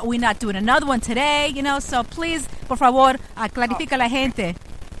 Why are we not doing another one today? You know, so please, por favor, clarifica la gente.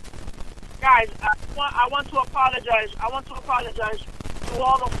 Guys, I want to apologize. I want to apologize to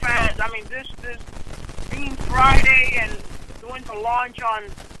all the fans. I mean, this being Friday and doing the launch on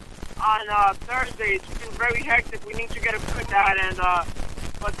Thursday, it's been very hectic. We need to get it put that, and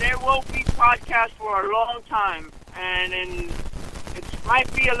but there will be podcasts for a long time, and it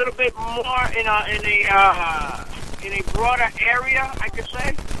might be a little bit more in a broader area, I could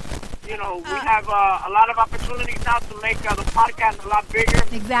say. You know, we have a lot of opportunities now to make the podcast a lot bigger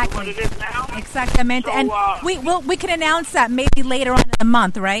Exactly. than what it is now. Exactamente. So, And we can announce that maybe later on in the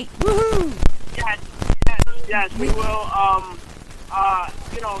month, right? Woohoo! Yes, we will.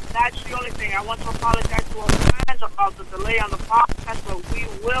 You know, that's the only thing. I want to apologize to our fans about the delay on the podcast, but we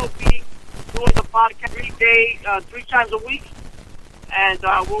will be doing the podcast 3 times a week. And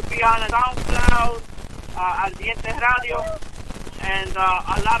we'll be on SoundCloud, Ardiente Radio, and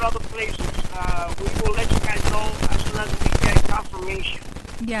a lot of other places. We will let you guys know as soon as we get confirmation.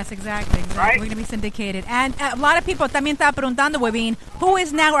 Yes, exactly. Right? We're going to be syndicated. And a lot of people también están preguntando, Webin, who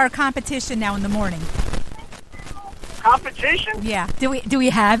is now our competition now in the morning? Competition? Yeah. Do we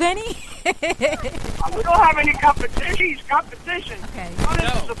have any? We don't have any competition. Okay. What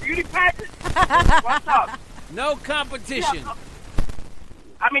is this, a beauty pageant? What's up? No competition. Yeah.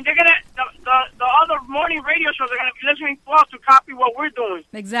 I mean, they're gonna the other morning radio shows are gonna be listening for us to copy what we're doing.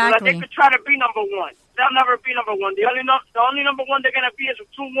 Exactly. So that they could try to be number one. They'll never be number one. The only number one they're gonna be is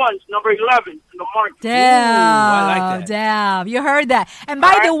with 2 1s, number 11 in the market. Damn, I like that. Damn, you heard that. And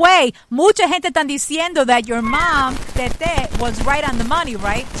by the way, mucha gente están diciendo that your mom, Tete, was right on the money,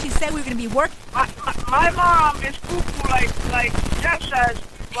 right? She said we were gonna be working. My mom is cuckoo like Jeff says,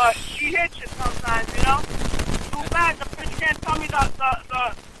 but she hits it sometimes, you know. Too bad the bitch can't tell me the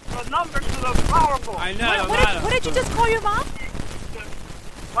numbers to the Powerball. I know. What did you just call your mom?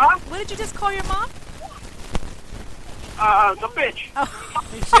 Huh? What did you just call your mom? The bitch. Oh.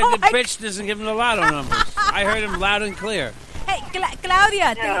 He said the bitch doesn't give him the lotto numbers. I heard him loud and clear. Hey,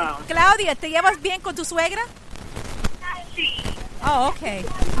 Claudia, Yeah. Claudia, ¿te llevas bien con tu suegra? Sí. Oh, okay.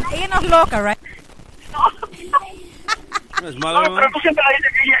 Ella no es loca, right? His No, mother-in-law? pero tú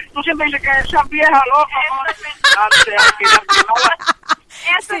siempre dices que esa vieja loca.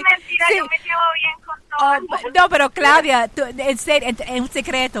 Eso es mentira, sí. yo me llevo bien con todo el mundo. No, pero Claudia, tú, en un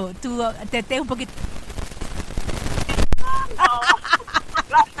secreto, tú te un poquito.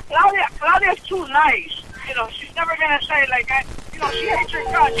 Claudia's too nice. You know, she's never gonna say like, you know, she hates her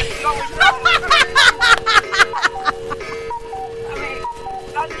guts. She's always I mean,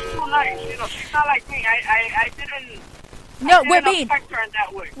 Claudia's too nice. You know, she's not like me. I didn't. No, Webin. Affect her in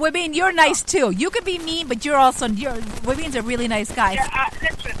that way. Webin, you're nice too. You could be mean, but Webin's a really nice guy. Yeah,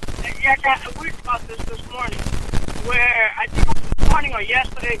 listen. Yeah, we talked about this morning, where I think it was this morning or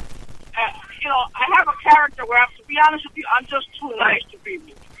yesterday. You know, I have a character where, to be honest with you, I'm just too nice to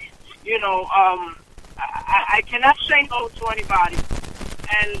people. You know, I cannot say no to anybody.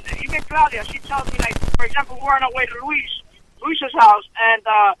 And even Claudia, she tells me, like, for example, we're on our way to Luis's house, and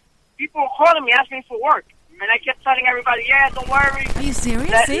people were calling me asking for work. And I kept telling everybody, yeah, don't worry. Are you serious?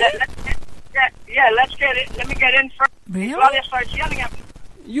 Let's get it. Let me get in first. Really? Claudia starts yelling at me.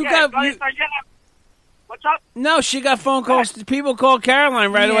 Claudia starts yelling at me. What's up? No, she got phone calls. People called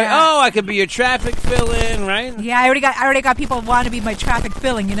Caroline right away. Oh, I could be your traffic fill-in, right? Yeah, I already got people wanting to be my traffic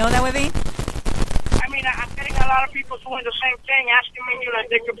filling. You know that, Webin? I mean, I'm getting a lot of people doing the same thing, asking me, you know, if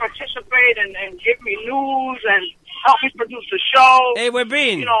they could participate and give me news and help me produce the show. Hey,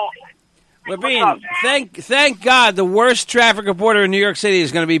 Webin. You know. Webin, thank God the worst traffic reporter in New York City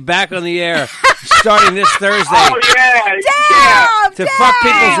is going to be back on the air starting this Thursday. Oh, yeah. Damn! To fuck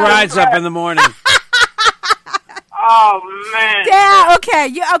people's rides up in the morning. Oh man. Yeah. Okay.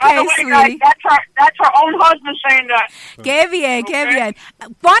 You By okay, the way, sweetie? guys, that's her own husband saying that. Qué bien, qué bien.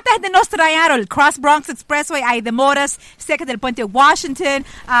 ¿Cuánta gente nos trajeron? El Cross Bronx Expressway, hay demoras cerca del puente Washington,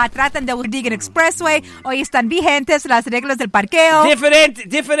 tratan de Digan Expressway, hoy están vigentes las reglas del parqueo.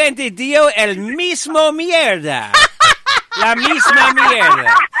 Diferente, tío, el mismo mierda. La misma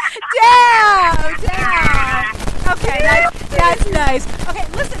mierda. Damn. Okay, that's nice. Okay,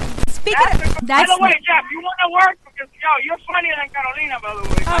 listen, speaking of... By the way, Jeff, you want to work? Because, you're funnier than Carolina, by the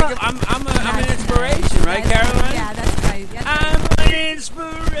way. I'm an inspiration, right, Caroline? Yeah, that's right. I'm an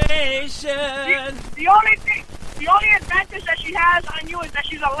inspiration. The only advantage that she has on you is that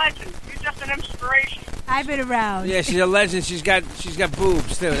she's a legend. You're just an inspiration. I've been around. Yeah, she's a legend. She's got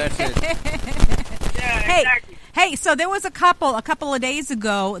boobs too. That's it. Yeah, exactly. Hey, so there was a couple of days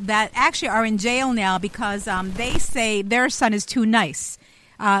ago that actually are in jail now because they say their son is too nice.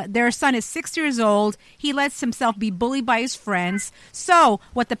 Their son is 6 years old. He lets himself be bullied by his friends. So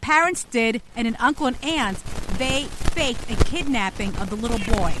what the parents did, and an uncle and aunt, they faked a kidnapping of the little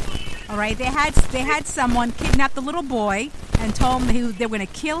boy. All right, they had someone kidnap the little boy and told him they were going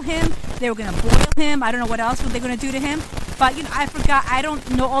to kill him. They were going to boil him. I don't know what else were they going to do to him. But I forgot. I don't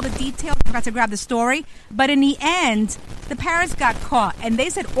know all the details. I forgot to grab the story. But in the end, the parents got caught, and they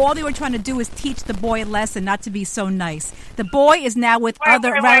said all they were trying to do was teach the boy a lesson, not to be so nice. The boy is now with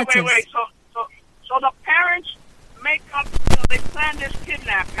other relatives. Wait. So the parents make up. They plan this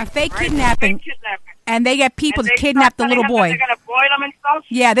kidnapping. A fake kidnapping. Fake kidnapping. And they get people to kidnap the little boy. They're going to boil him and stuff?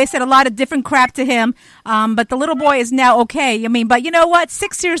 Yeah, they said a lot of different crap to him. But the little boy is now okay. I mean, but you know what?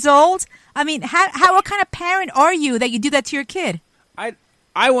 6 years old? I mean, what kind of parent are you that you do that to your kid?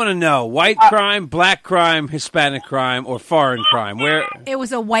 I want to know white crime, black crime, Hispanic crime, or foreign crime. Where it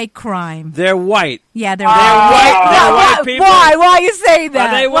was a white crime. They're white. Yeah, they're white. They're white people. Why? Why are you saying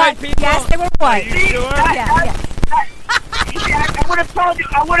that? Are they white people? Yes, they were white. Are you sure? Yeah. I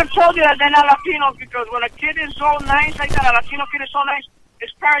would have told you that they're not Latinos because when a kid is so nice like that, a Latino kid is so nice,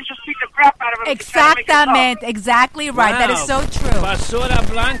 his parents just beat the crap out of him. Exactamente. Exactly right. Wow. That is so true. Basura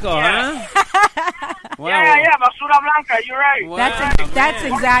blanco, huh? Wow. Yeah, basura blanca. You're right. Wow, that's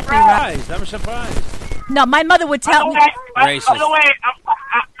exactly right. I'm surprised. No, my mother would tell me. By the way,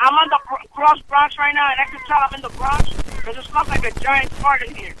 I'm on the Cross Bronx right now, and I can tell I'm in the Bronx because it smells like a giant fart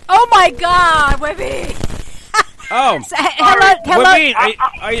in here. Oh my God, Webby. Oh, so, hello. Webby,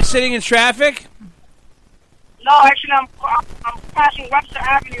 are you sitting in traffic? No, actually, I'm passing Webster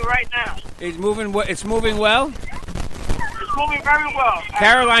Avenue right now. It's moving well? It's moving very well.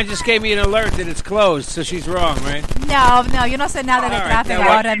 Caroline just gave me an alert that it's closed, so she's wrong, right? No, you no sé nada de tráfico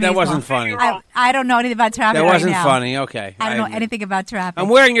ahora mismo. That wasn't funny. I don't know anything about traffic. That wasn't right now. funny. Okay. I don't know anything about traffic. I'm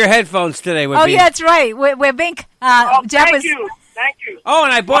wearing your headphones today. Oh, yeah, that's right. We're being. Thank you. Oh,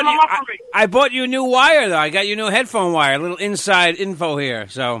 and I bought you a new wire though. I got you a new headphone wire. A little inside info here.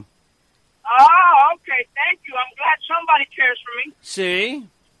 So. Oh, okay. Thank you. I'm glad somebody cares for me. See,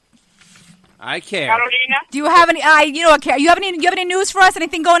 I care. Carolina, do you have any? You have any news for us?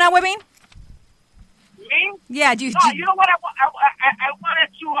 Anything going on with me? Me? Yeah. You know what? I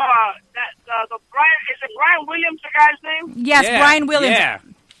wanted to. The Brian. Is it Brian Williams? The guy's name? Yes, yeah, Brian Williams. Yeah.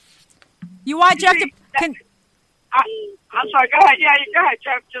 You want Jeff to? I'm sorry. Go ahead. Yeah, go ahead,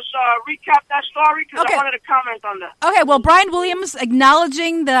 Jeff. Just recap that story because I wanted to comment on that. Okay. Well, Brian Williams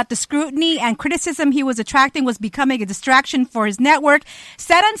acknowledging that the scrutiny and criticism he was attracting was becoming a distraction for his network,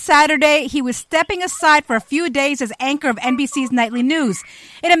 said on Saturday he was stepping aside for a few days as anchor of NBC's nightly news.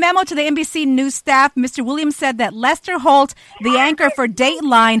 In a memo to the NBC News staff, Mr. Williams said that Lester Holt, the anchor for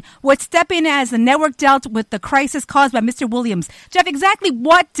Dateline, would step in as the network dealt with the crisis caused by Mr. Williams. Jeff, exactly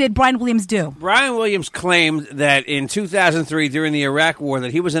what did Brian Williams do? Brian Williams claimed that in 2003, during the Iraq War,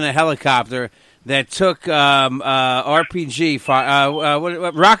 that he was in a helicopter that took RPG,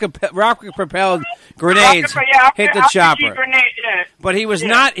 rocket-propelled grenades, hit the chopper. But he was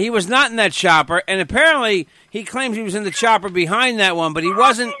not. He was not in that chopper, and apparently he claims he was in the chopper behind that one, but he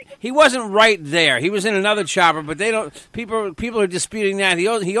wasn't. He wasn't right there. He was in another chopper, but they don't. People are disputing that. He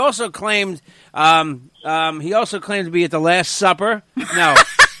also claimed. He also claimed to be at the Last Supper. No.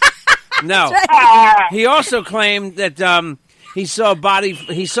 No. He also claimed that he saw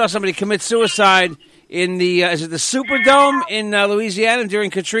somebody commit suicide in the is it the Superdome in Louisiana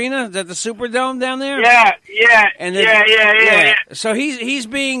during Katrina? Is that the Superdome down there? Yeah. And yeah. So he's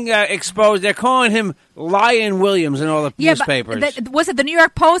being exposed. They're calling him Lion Williams in all the newspapers. But was it the New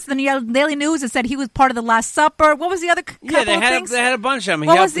York Post and the Daily News that said he was part of the Last Supper? What was the other couple of things? They had a bunch of them.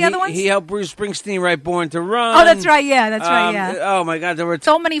 What was the other ones? He helped Bruce Springsteen write Born to Run. Oh, that's right. Yeah. Oh my God, there were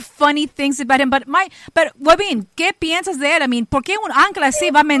so many funny things about him. But Webin, ¿qué piensas de él? I mean, ¿por qué un ancla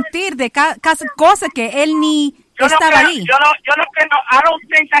así va a mentir de cosas que él ni estaba ahí. I don't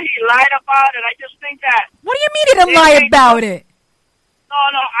think that he lied about it. I just think that. What do you mean he didn't lie about it?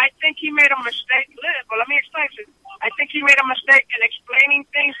 No, I think he made a mistake. But let me explain to you. I think he made a mistake in explaining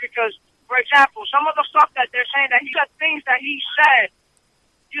things because, for example, some of the stuff that they're saying that he said things that he said,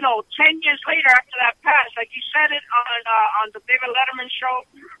 10 years later after that passed, like he said it on the David Letterman show.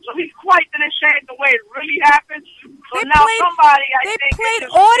 So he quite didn't say it the way it really happened. So they played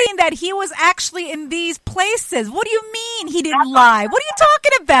audio that he was actually in these places. What do you mean he didn't lie? What are you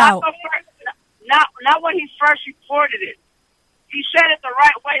talking about? Not when he first reported it. He said it the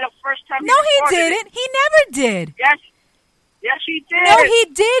right way the first time. No, he didn't. He never did. Yes, he did. No, he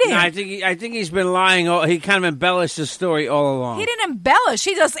didn't. No, I think he's been lying. He kind of embellished his story all along. He didn't embellish.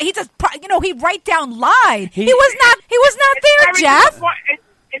 He just he right down lied. He was not there, Jeff.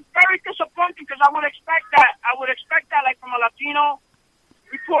 It's very disappointing because I would expect that like from a Latino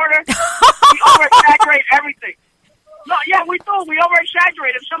reporter. We over-exaggerate everything. No, yeah, we do. We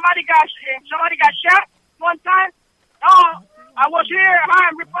over-exaggerate. If somebody got shot one time, I was here. Hi,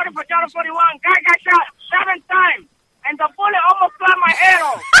 I'm reporting for Channel 41. Guy got shot 7 times. And the bullet almost got my head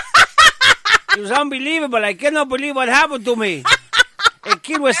off. It was unbelievable. I cannot believe what happened to me. A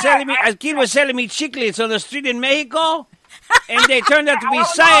kid was selling me chiclets on the street in Mexico, and they turned out to be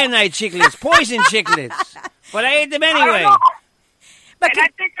cyanide chiclets, poison chiclets. But I ate them anyway. And I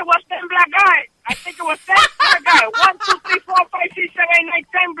think it was 10 black guys. I think it was 10 black guys. 1, 2, 3, 4, 5, 6, 7, 8, 9,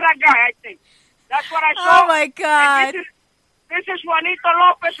 10 black guys, I think. That's what I saw. Oh, my God. This is Juanito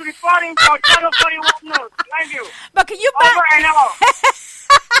Lopez reporting for Channel 41 News. Thank you. But can you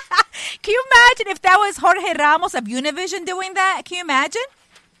can you imagine if that was Jorge Ramos of Univision doing that? Can you imagine?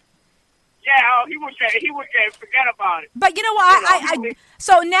 Yeah, he would forget about it. But you know what?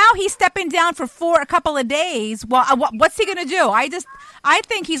 So now he's stepping down for a couple of days. Well, what's he going to do? I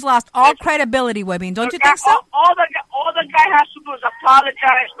think he's lost all credibility, Webby. Don't you think so? All the guy has to do is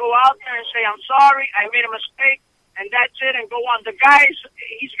apologize, go out there and say, I'm sorry, I made a mistake. And that's it, and go on. The guy's,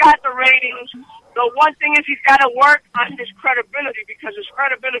 he's got the ratings. The one thing is he's got to work on his credibility because his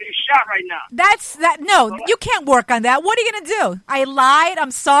credibility is shot right now. No, you can't work on that. What are you going to do? I lied.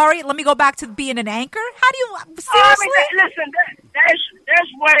 I'm sorry. Let me go back to being an anchor? How do you, seriously? Listen,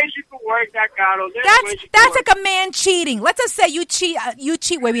 there's ways you can work that, Carlo. That's like a man cheating. Let's just say you cheat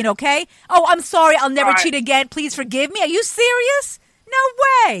women, okay? Oh, I'm sorry. I'll never cheat again. Please forgive me. Are you serious? No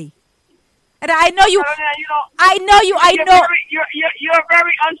way. And I know you. I know you. I know. You're a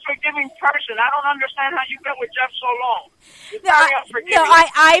very unforgiving person. I don't understand how you've been with Jeff so long. You're very unforgiving. No,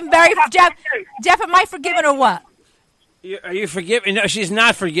 I'm very Jeff. Am I forgiving or what? Are you forgiving? No, she's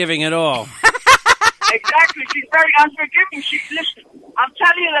not forgiving at all. Exactly. She's very unforgiving. Listen. I'm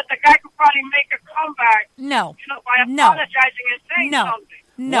telling you that the guy could probably make a comeback. No. By apologizing and saying something.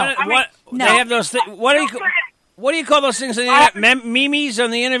 No. They have those things. What do you call those things on the internet? Memes on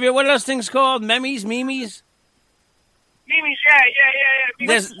the interview? What are those things called? Memes? Memes,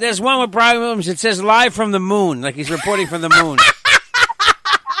 yeah. There's one with Brian Williams. It says live from the moon, like he's reporting from the moon.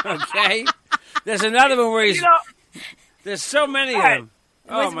 Okay? There's another one where he's... There's so many of them.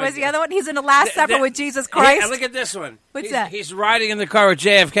 Was the other one? He's in the Last Supper with Jesus Christ. Look at this one. What's that? He's riding in the car with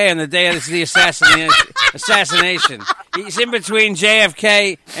JFK on the day of the assassination. He's in between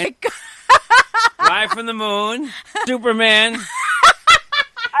JFK and... Live from the moon, Superman.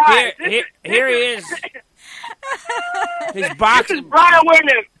 Here he is. His box. This is Brian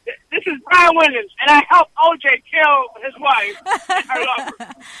Williams. And I helped OJ kill his wife and her lover.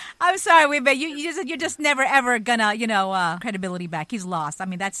 I'm sorry, but you're just never ever gonna credibility back. He's lost. I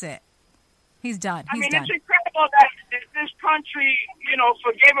mean, that's it. He's done. He's done. It's incredible that this country,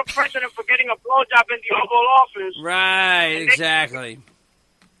 forgave a president for getting a blowjob in the Oval Office. Right. Exactly.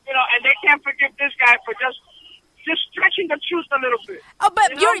 And they can't forgive this guy for just stretching the truth a little bit. Oh,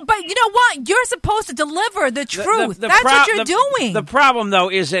 but you know what? You're supposed to deliver the truth. That's what you're doing. The problem, though,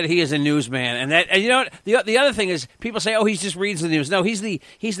 is that he is a newsman, and you know what? The other thing is people say, "Oh, he just reads the news." No, he's the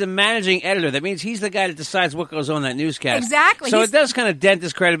managing editor. That means he's the guy that decides what goes on in that newscast. Exactly. So it does kind of dent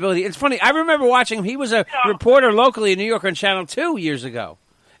his credibility. It's funny. I remember watching him. He was a reporter locally in New York on Channel 2 years ago.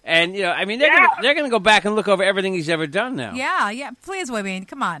 And, they're going to go back and look over everything he's ever done now. Yeah. Please, Webby,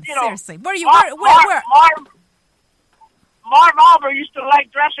 come on. Seriously. Where are you? Marv Albert used to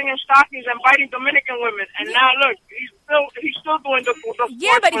like dressing in stockings and biting Dominican women, and now look, he's still doing the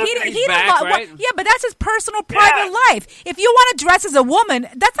yeah, but he back, right? Yeah, but that's his personal private life. If you want to dress as a woman,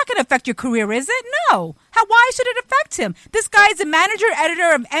 that's not going to affect your career, is it? No. Why should it affect him? This guy's a manager,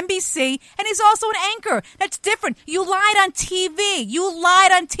 editor of NBC, and he's also an anchor. That's different. You lied on TV.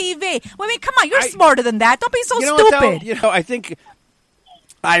 I mean, come on, you're smarter than that. Don't be so stupid. I think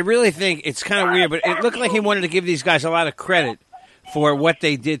I really think it's kind of weird, but it looked like he wanted to give these guys a lot of credit for what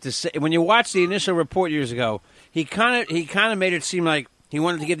they did to say. When you watch the initial report years ago, he kind of made it seem like he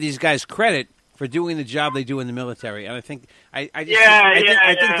wanted to give these guys credit for doing the job they do in the military, and I think I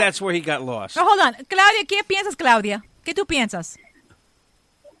think that's where he got lost. Oh, hold on, Claudia, ¿qué piensas, Claudia? ¿Qué tú piensas?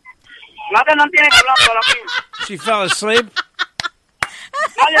 Claudia no tiene que hablar ahora mismo. She fell asleep.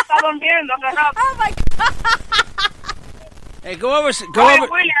 Claudia está durmiendo. Oh my God! Hey, go over.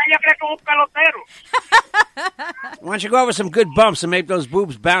 William, ella cree que es un pelotero. Why don't you go over some good bumps and make those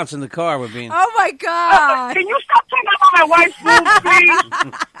boobs bounce in the car, Webin? Oh my God! Can you stop talking about my wife's boobs,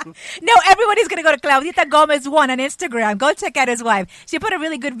 please? No, everybody's gonna go to Claudita Gomez 1 on Instagram. Go check out his wife. She put a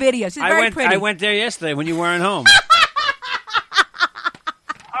really good video. She's very pretty. I went there yesterday when you weren't home.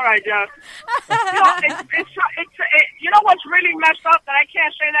 All right, Jeff. You know what's really messed up? That I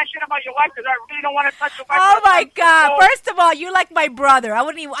can't say that shit about your wife because I really don't want to touch your wife. Oh my God! First of all, you're like my brother. I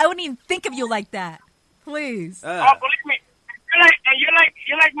wouldn't even think of you like that. Please. Oh, believe me,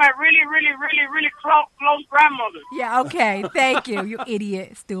 you're like my really, really, really, really close grandmother. Yeah. Okay. Thank you. You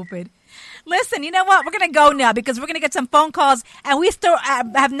idiot. Stupid. Listen, you know what? We're going to go now because we're going to get some phone calls, and we still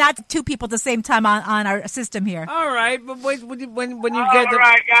have not two people at the same time on our system here. All right, but when you get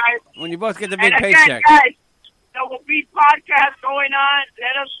guys, when you both get the big paycheck. Guys, there will be podcasts going on.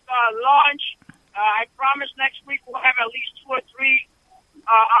 Let us launch. I promise next week we'll have at least 2 or 3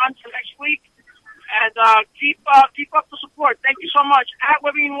 on for next week, and keep up the support. Thank you so much. At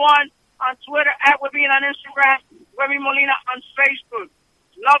Webin1 on Twitter, at Webin on Instagram, Webin Molina on Facebook.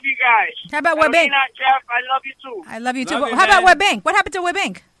 Love you guys. How about WebBank? Jeff, I love you too. I love you too. How about WebBank? What happened to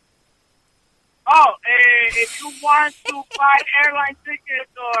WebBank? Oh, if you want to buy airline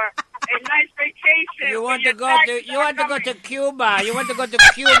tickets or a nice vacation, you want to go to Cuba. You want to go to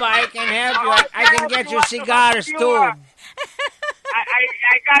Cuba? I can help you. I can get you cigars too. I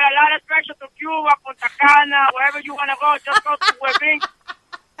got a lot of special to Cuba, Punta Cana, wherever you want to go. Just go to WebBank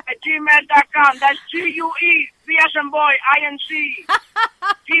at gmail.com. That's GUE, V as in boy, INC,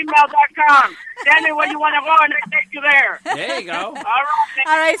 gmail.com. Tell me where you want to go and I take you there. There you go.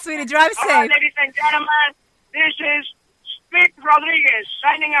 All right, sweetie. Drive safe. All right, ladies and gentlemen, this is Speak Rodriguez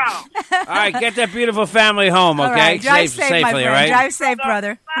signing out. All right, get that beautiful family home, okay? Right, drive safe, safely, my friend. all right? Drive safe,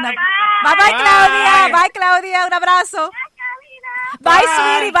 brother. Bye. Bye-bye, Claudia. Bye, Claudia. Un abrazo.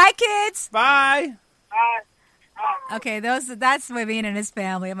 Bye, sweetie. Bye, kids. Bye. Okay, that's Webin and his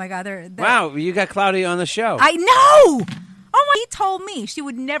family. Oh my God, they're wow, you got Claudia on the show. I know. Oh my! He told me she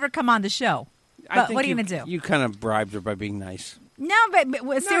would never come on the show. But what are you gonna do? You kind of bribed her by being nice. No,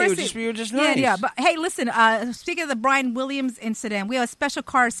 but seriously, you were just nice. Yeah. But hey, listen. Speaking of the Brian Williams incident, we have a special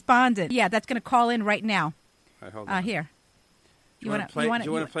correspondent. Yeah, that's gonna call in right now. All right, hold on. Here. Do you want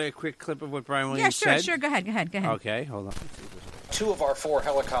to play a quick clip of what Brian Williams said? Yeah, sure. Go ahead. Okay, hold on. 2 of our 4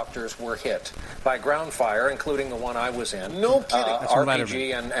 helicopters were hit by ground fire, including the one I was in. No kidding.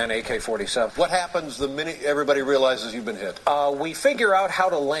 RPG and AK-47. What happens the minute everybody realizes you've been hit? We figure out how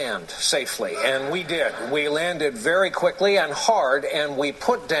to land safely, and we did. We landed very quickly and hard, and we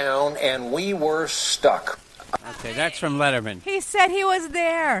put down, and we were stuck. Okay, that's from Letterman. He said he was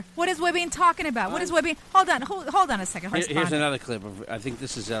there. What is Webin talking about? What is Webin? Hold on a second. Here's another clip of. I think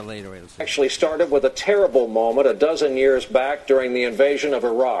this is later. Actually started with a terrible moment a dozen years back during the invasion of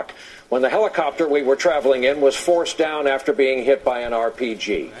Iraq, when the helicopter we were traveling in was forced down after being hit by an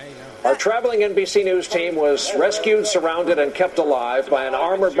RPG. Our traveling NBC News team was rescued, surrounded, and kept alive by an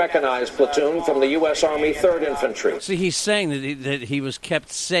armored mechanized platoon from the U.S. Army 3rd Infantry. See, he's saying that he was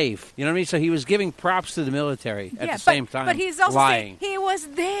kept safe. You know what I mean? So he was giving props to the military at the same time. But he's also saying he was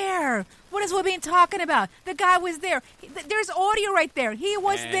there. What is Webin talking about? The guy was there. There's audio right there. He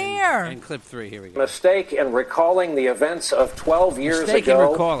was there. And clip 3, here we go. Mistake in recalling the events of 12 years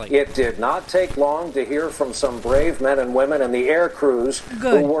ago. It did not take long to hear from some brave men and women in the air crews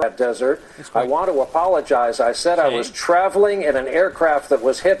who were at desert. I want to apologize. I said I was traveling in an aircraft that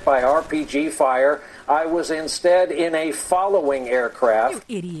was hit by RPG fire. I was instead in a following aircraft.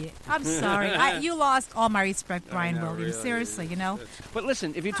 You idiot. I'm sorry. You lost all my respect, Brian Williams. Really, seriously, you know. But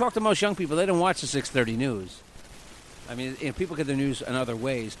listen, if you talk to most young people, they don't watch the 6:30 news. I mean, people get their news in other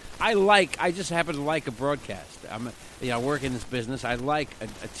ways. I just happen to like a broadcast. I work in this business. I like a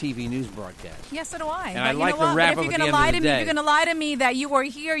TV news broadcast. Yes, so do I. And I like the wrap up at the end of the day. If you're going to lie to me that you were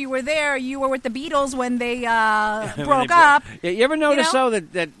here, you were there, you were with the Beatles when they broke up. Yeah, you ever notice though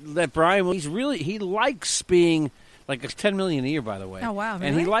that Brian, he likes being like it's $10 million a year, by the way. Oh wow! Really?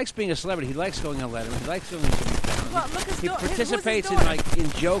 And he likes being a celebrity. He likes going on Letterman. He likes going to Well, look, he participates in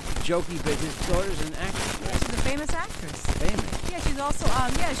jokey business. His daughter's an actress. Yeah, she's a famous actress. Famous. Yeah, she's also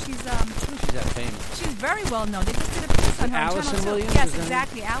she's that famous. She's very well known. They just did a piece on her Allison channel Williams. Too. Yes,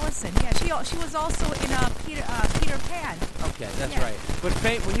 exactly, Allison. Yeah, she was also in Peter Pan. Okay, that's right. But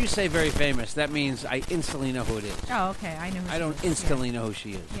when you say very famous, that means I instantly know who it is. Oh, okay, I know. I don't instantly know who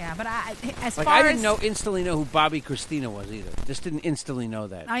she is. Yeah, but I didn't instantly know who Bobby Christina was either. Just didn't instantly know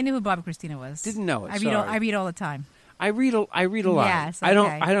that. I knew who Bobby Christina was. Didn't know it. I read all the time. I read a lot. Yes, okay.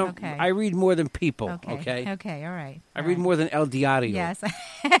 I don't. Okay. I read more than people. Okay. Okay. All right. I read more than El Diario. Yes.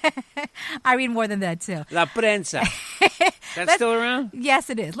 I read more than that too. La Prensa. That's still around? Yes,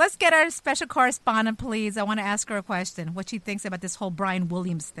 it is. Let's get our special correspondent, please. I want to ask her a question. What she thinks about this whole Brian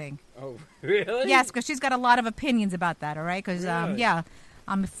Williams thing. Oh, really? Yes, because she's got a lot of opinions about that. All right. Because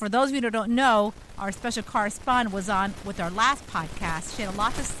for those of you who don't know, our special correspondent was on with our last podcast. She had a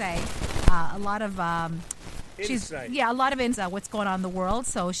lot to say. A lot of. A lot of insight what's going on in the world.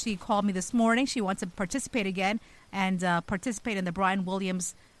 So she called me this morning. She wants to participate again and participate in the Brian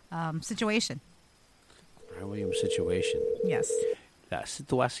Williams situation. Brian Williams situation. Yes. La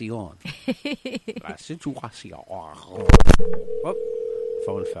situación. La situación. Whoop.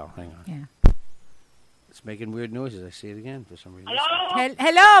 Phone fell. Hang on. Yeah. It's making weird noises. I see it again for some reason.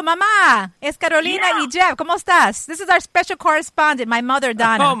 Hello, mamá. Es Carolina y Jeff. ¿Cómo estás? This is our special correspondent, my mother,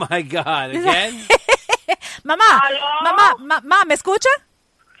 Donna. Oh, my God. Again? Mamá, ¿me escucha?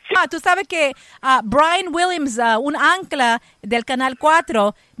 Tú sabes que Brian Williams, un ancla del Canal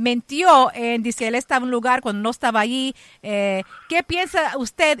 4, mintió en dice que él estaba en un lugar cuando no estaba allí. ¿Qué piensa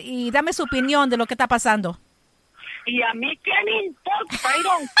usted? Y dame su opinión de lo que está pasando. Y a mí qué me importa, I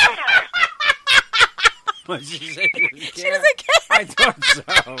don't care. What did she say? She doesn't care. I thought so.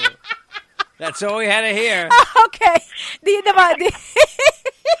 That's all we had to hear. Okay.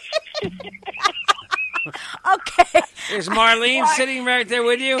 Okay. Is Marlene sitting right there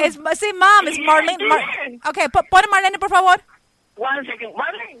with you? Sí, Mom. It's Marlene. Okay, pon Marlene, por favor. 1 second.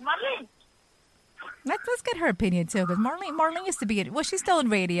 Marlene. Let's get her opinion, too, because Marlene used to be... Well, she's still in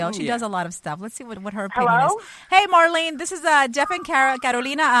radio. She does a lot of stuff. Let's see what her opinion is. Hey, Marlene. This is Jeff and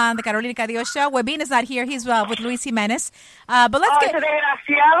Carolina on the Carolina Cadillo Show. Webin is not here. He's with Luis Jimenez. But let's get...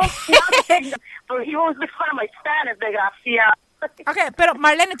 desgraciado. But he always makes fun of my Spanish, desgraciado. Okay, pero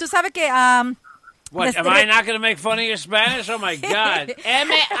Marlene, tú sabes que... What, am I not going to make fun of your Spanish? Oh, my God.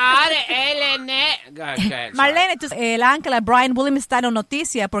 M-A-R-L-N. Marlene, el ancla Brian Williams está en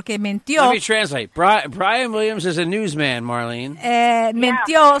noticia porque mintió. Let me translate. Brian Williams is a newsman, Marlene.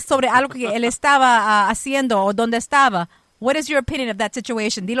 Mintió sobre algo que él estaba haciendo o donde estaba. What is your opinion of that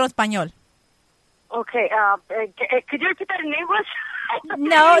situation? Dilo en español. Okay, could you repeat that in English?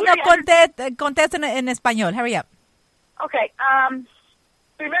 No, contesta en español. Hurry up. Okay,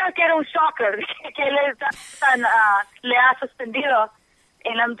 primero que era un shocker que él le ha suspendido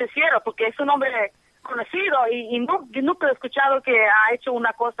en el noticiero porque es un hombre conocido y nunca he escuchado que ha hecho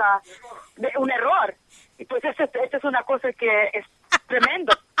una cosa, un error. Y pues esta es una cosa que es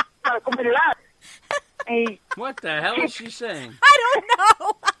tremendo para la comunidad. What the hell is she saying? I don't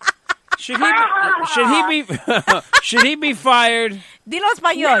know. Should he be fired? Dilo en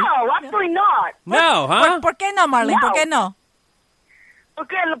español. No, actually not. No, huh? ¿Por qué no, Marlene? ¿Por qué no?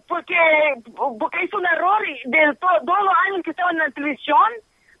 Porque hizo un error y de todos los años que estaba en la televisión,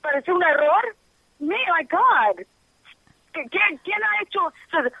 pareció un error. My God. ¿Quién ha hecho?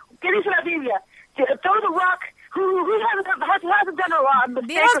 ¿Qué dice la Biblia? Throw the rock. Who hasn't done a mistake?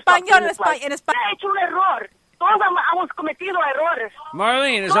 Dilo español, en español. Ha hecho un error. Todos hemos cometido errores.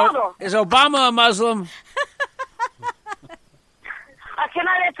 Marlene, is Obama a Muslim? I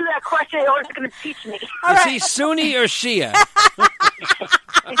cannot answer that question or it's going to teach me. Is he Sunni or Shia?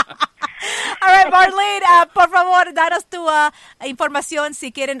 All right, Marlene, por favor, danos tu información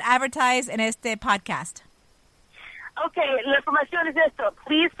si quieren advertise en este podcast. Okay, la información es esto.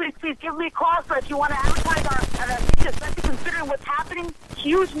 Please give me a call so if you want to advertise our feed, especially considering what's happening.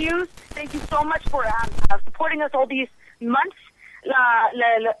 Huge news. Thank you so much for supporting us all these months. El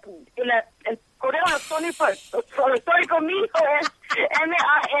correo electrónico mío es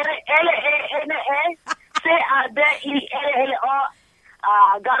marlenecadillo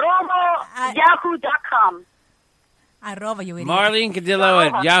 @yahoo.com. Marlene Cadillo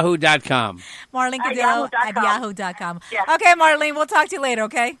at yahoo.com. Marlene Cadillo at yahoo.com. Yeah. Okay, Marlene, we'll talk to you later,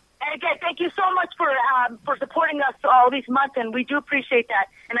 okay? Okay, thank you so much for supporting us all these months, and we do appreciate that.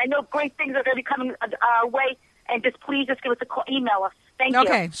 And I know great things are going to be coming our way, and please give us a call, email us. Thank you.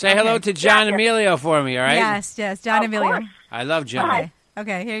 Okay. Say hello to John Emilio for me, all right? Yes, John Emilio. Course. I love John.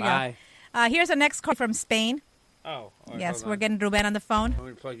 Okay, here you Bye. go. Here's the next call from Spain. Oh. Right, yes, we're getting Ruben on the phone. Want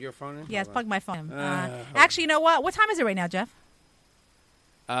me to plug your phone in? Yes, plug my phone in. Actually, you know what? What time is it right now, Jeff?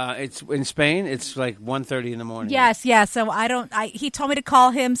 It's in Spain. It's like 1:30 in the morning. Yes. So he told me to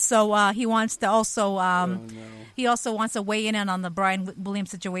call him. So he wants to also. He also wants to weigh in on the Brian Williams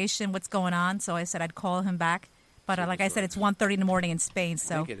situation. What's going on? So I said I'd call him back. But like I said, it's 1:30 in the morning in Spain.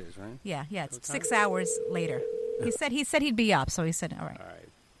 So I think it is, right? Yeah. It's 6 hours later. He said he'd be up. So he said, all right.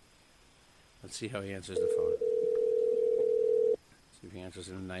 Let's see how he answers the phone. See if he answers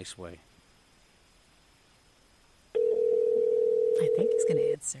in a nice way. I think he's going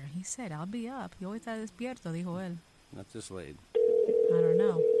to answer. He said, I'll be up. Yo está despierto, dijo él. Not this late. I don't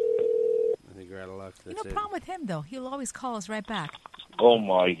know. I think you're out of luck. You know, problem with him, though. He'll always call us right back. Oh,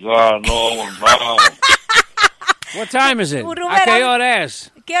 my God. No. What time is it? ¿A qué hora es?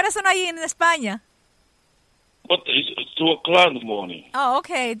 ¿Qué horas son ahí en España? It's 2 o'clock in the morning. Oh,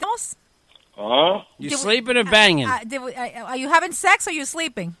 okay. Dos? Huh? You sleeping or banging? Are you having sex or are you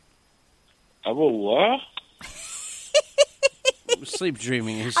sleeping? About what? Sleep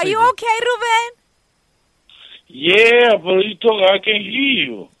dreaming. Are you okay, Ruben? Yeah, but you talk, I can hear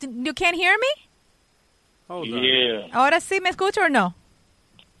you. You can't hear me? Hold on. Yeah. ¿Ahora sí me escucha o no?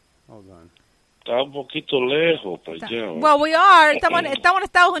 Hold on. Está un poquito lejos para allá. Well, we are. Estamos en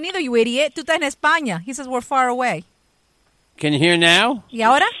Estados Unidos, you idiot. Tú estás en España. He says we're far away. Can you hear now? ¿Y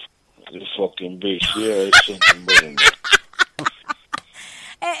ahora? You fucking bitch. Yeah, it's something better.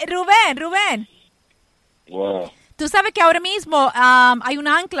 Rubén. Wow. Tú sabes que ahora mismo hay un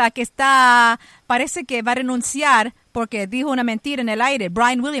ancla que parece que va a renunciar porque dijo una mentira en el aire.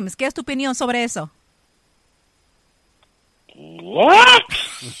 Brian Williams, ¿qué es tu opinión sobre eso? What?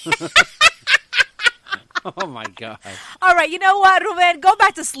 Oh, my God. All right, you know what, Rubén? Go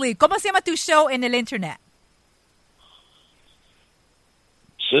back to sleep. ¿Cómo se llama tu show en el internet?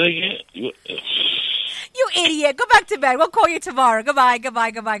 Say it. You idiot. Go back to bed. We'll call you tomorrow. Goodbye.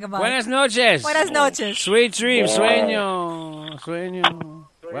 Buenas noches. Buenas noches. Sweet dreams. Wow. Sueño.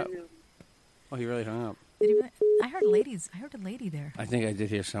 What? Oh, he really hung up. I heard ladies. I heard a lady there. I think I did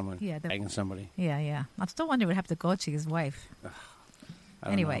hear someone banging somebody. Yeah. I'm still wondering what happened to Gochi, his wife.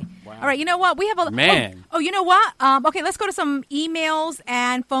 Anyway. Wow. All right, you know what? We have a... Man. Oh, you know what? Okay, let's go to some emails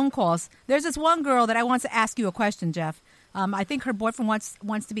and phone calls. There's this one girl that I want to ask you a question, Jeff. I think her boyfriend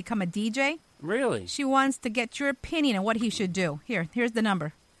wants to become a DJ. Really? She wants to get your opinion on what he should do. Here's the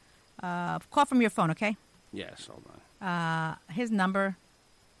number. Call from your phone, okay? Yes, hold on. His number.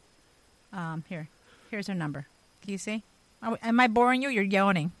 Here's her number. Can you see? Am I boring you? You're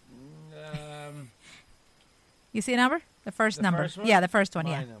yawning. You see a number? The first number. First one? Yeah, the first one.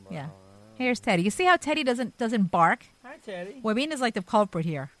 My Yeah. number. Yeah. Here's Teddy. You see how Teddy doesn't bark? Hi, Teddy. Webin is like the culprit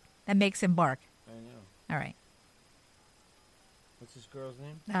here. That makes him bark. I know. All right. What's this girl's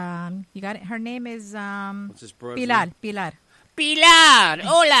name? You got it. Her name is What's this broad's Pilar. name? Pilar.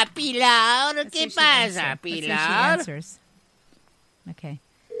 Hola, Pilar. ¿Qué pasa, Let's see if she Pilar? answers. Okay.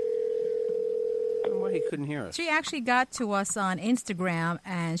 I don't know why he couldn't hear us. She actually got to us on Instagram,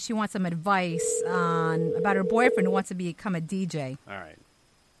 and she wants some advice about her boyfriend who wants to become a DJ. All right.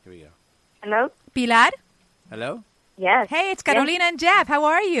 Here we go. Hello? Pilar? Hello? Yes. Hey, it's Carolina and Jeff. How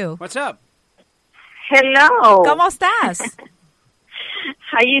are you? What's up? Hello. ¿Cómo estás?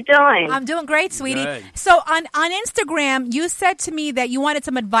 How you doing? I'm doing great, sweetie. Good. So on Instagram, you said to me that you wanted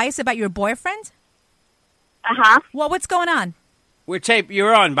some advice about your boyfriend? Uh-huh. Well, what's going on?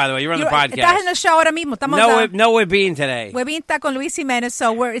 You're on, by the way. You're on the podcast. Estás en el show ahora mismo. No Webin today. Webin está con Luis Jimenez,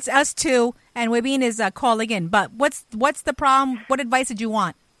 so it's us two, and Webin is calling in. But what's the problem? What advice did you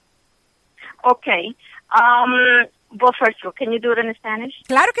want? Okay. Well, first of all, can you do it in Spanish?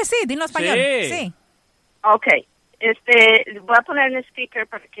 Claro que sí. Dilo en español. Sí. Okay. Voy a poner en el speaker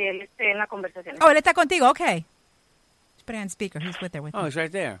para que él esté en la conversación. Oh, él está contigo. Okay. Just put it on speaker. He's with her. Oh, he's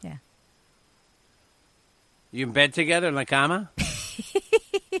right there. Yeah. You in bed together in la cama?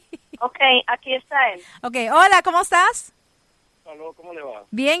 Okay, aquí está él. Okay. Hola, ¿cómo estás? Hola, ¿cómo le va?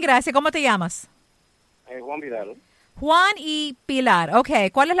 Bien, gracias. ¿Cómo te llamas? Juan Vidal. Juan y Pilar.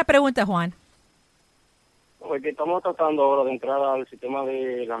 Okay. ¿Cuál es la pregunta, Juan? Porque estamos tratando ahora de entrar al sistema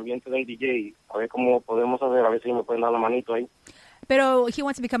del ambiente del DJ. A ver cómo podemos hacer, a ver si me pueden dar la manito ahí. Pero he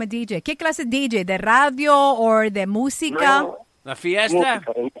wants to become a DJ. ¿Qué clase de DJ? ¿De radio o de música? No, ¿La fiesta?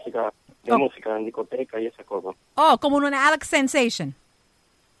 Música, en discoteca y esa cosa. Oh, como una Alex Sensation.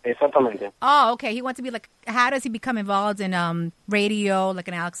 Exactamente. Oh, okay. He wants to be like, how does he become involved in radio, like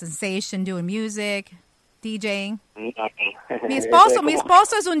an Alex Sensation, doing music, DJing? Mi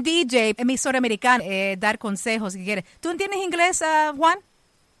esposo es un DJ, emisor americano, dar consejos si quiere. ¿Tú entiendes inglés, Juan?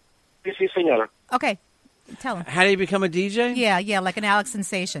 Sí, señora. Okay. Tell him. How do you become a DJ? Yeah, like an Alex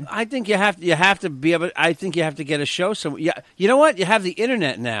Sensation. I think you have to be able. I think you have to get a show somewhere. Yeah, you know what? You have the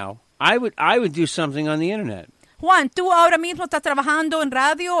internet now. I would do something on the internet. Juan, ¿tú ahora mismo estás trabajando en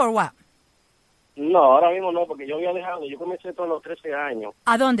radio o what? No, ahora mismo no, porque yo había dejado, yo comencé esto a los 13 años.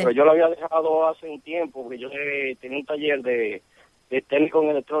 ¿A dónde? Pero yo lo había dejado hace un tiempo, porque yo tenía un taller de técnico en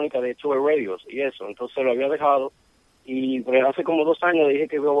electrónica de two-way radios y eso, entonces lo había dejado. Y pues, hace como 2 años dije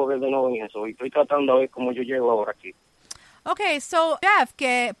que iba a volver de nuevo en eso, y estoy tratando a ver cómo yo llego ahora aquí. Okay, so Jeff,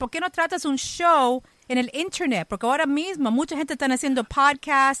 ¿por qué no tratas un show en el internet? Porque ahora mismo mucha gente está haciendo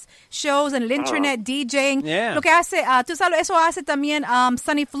podcasts, shows en el internet, DJing. Yeah. Lo que hace, tú sabes, eso hace también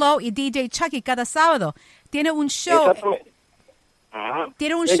Sunny Flow y DJ Chucky cada sábado. Tiene un show. Exactamente. Ajá.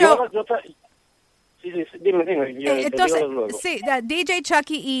 Tiene un show. Sí, dime. Entonces, sí, DJ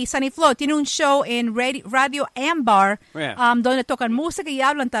Chucky y Sunny Flow tiene un show en Radio Ambar, donde tocan música y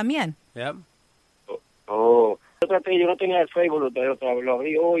hablan también. Yep. Oh. Yo no tenía el Facebook, lo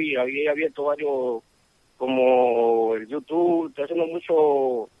abrí hoy, había abierto varios, como el YouTube, estoy haciendo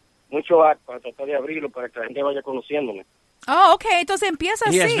mucho act para tratar de abrirlo, para que la gente vaya conociéndome. Oh, okay, entonces empieza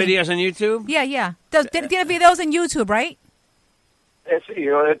así. ¿He has videos en YouTube? Yeah. Tiene videos en YouTube, right? Sí,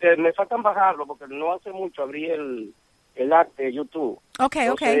 me faltan bajarlo, porque no hace mucho abrí el act de YouTube. Okay.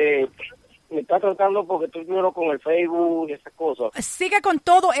 Me está tratando porque estoy primero con el Facebook y esas cosas. Sigue con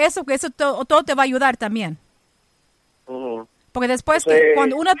todo eso, que eso todo te va a ayudar también. Porque después,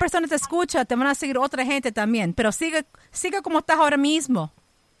 cuando una persona te escucha, te van a seguir otra gente también. Pero sigue como estás ahora mismo.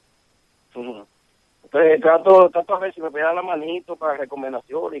 Entonces, trato a ver si me puede dar la manito para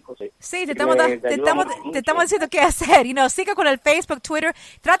recomendaciones y cosas. Sí, te estamos diciendo qué hacer. Sigue con el Facebook, Twitter.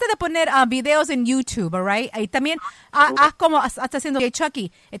 Trata de poner videos en YouTube, all right? Y también haz como está haciendo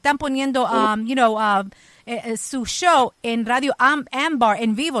Chucky. Están poniendo, su show en Radio Ambar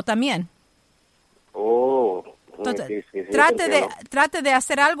en vivo también. Entonces, trate de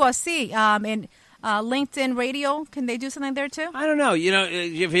hacer algo así en LinkedIn Radio. Can they do something there too? I don't know.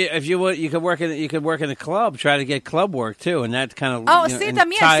 If you would, you could work in a club. Try to get club work too, and that kind of. Oh, sí,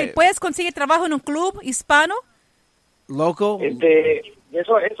 también. Si puedes conseguir trabajo en un club hispano. Local.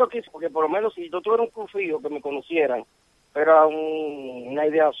 Eso quise, porque por lo menos si yo tuviera un club fijo que me conocieran, era una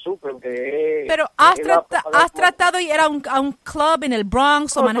idea súper. Pero has tratado de ir a un club en el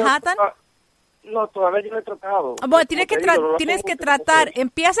Bronx o Manhattan. No, todavía yo no he tratado. Bueno, tienes que tratar.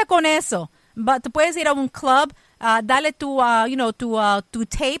 Empieza con eso. Tú puedes ir a un club, dale tu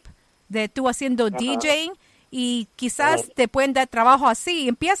tape de tú haciendo DJing y quizás te pueden dar trabajo así.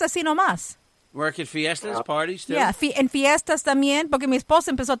 Empieza así nomás. Work at fiestas, parties too? Yeah, en fiestas también, porque mi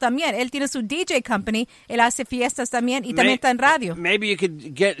esposo empezó también. Él tiene su DJ company, él hace fiestas también y también está en radio. Maybe you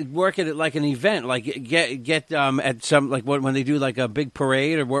could work at like an event, like get at some, like when they do like a big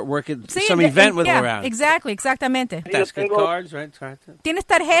parade or work at some event with around. Exactamente. That's good cards, right? ¿Tienes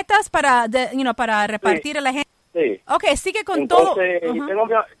tarjetas para repartir a la gente? Sí. Okay, sigue con Entonces, todo.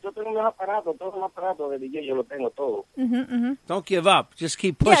 Yo tengo mis aparatos, todos los aparatos de DJ, yo lo tengo todo. Don't give up. Just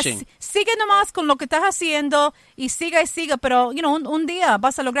keep pushing. Yes. Sigue nomás con lo que estás haciendo y sigue, pero, un día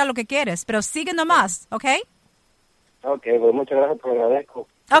vas a lograr lo que quieres, pero sigue nomás, ¿ok? Ok, pues muchas gracias, te lo agradezco.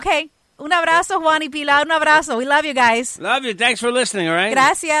 Ok, un abrazo, Juan y Pilar, un abrazo. We love you guys. Love you. Thanks for listening, all right?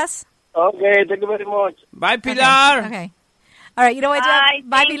 Gracias. Okay, thank you very much. Bye, Pilar. Okay. All right, you know what, Jeff?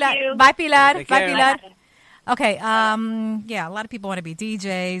 Bye, Pilar. You. Bye, Pilar. Take Bye, care. Pilar. Okay, yeah, a lot of people want to be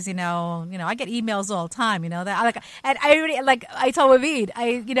DJs, I get emails all the time, that and I already, I told Wavid,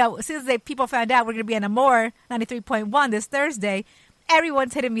 as soon as people found out we're going to be on Amor 93.1 this Thursday,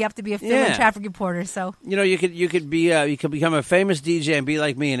 everyone's hitting me up to be a film and traffic reporter, so. You could become a famous DJ and be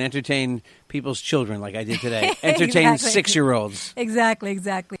like me and entertain people's children like I did today. Entertain 6-year-olds. Exactly.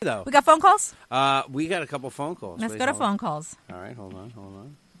 Though. We got phone calls? We got a couple phone calls. Let's go to phone calls. All right, hold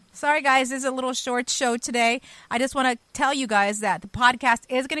on. Sorry, guys, this is a little short show today. I just want to tell you guys that the podcast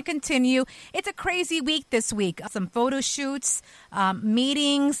is going to continue. It's a crazy week this week. Some photo shoots,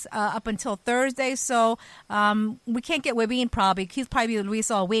 meetings up until Thursday. So we can't get Webin probably. He's probably with Luis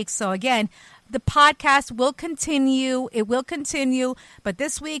all week. So, again, the podcast will continue. It will continue. But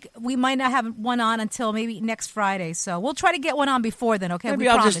this week, we might not have one on until maybe next Friday. So we'll try to get one on before then, okay? Maybe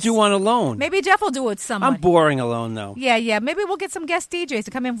I'll just do one alone. Maybe Jeff will do it with someone. I'm boring alone, though. Yeah. Maybe we'll get some guest DJs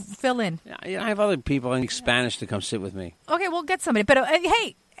to come in and fill in. Yeah, I have other people in Spanish to come sit with me. Okay, we'll get somebody. But,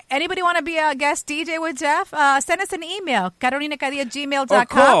 hey, anybody want to be a guest DJ with Jeff? Send us an email, carolinacadillo@gmail.com. Or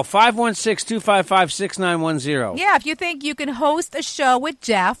call 516-255-6910. Yeah, if you think you can host a show with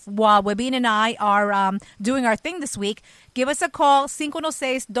Jeff while Webin and I are doing our thing this week, give us a call,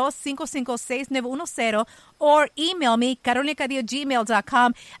 516-255-6910, or email me,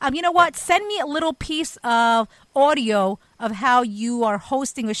 carolinacadillo@gmail.com. You know what? Send me a little piece of audio of how you are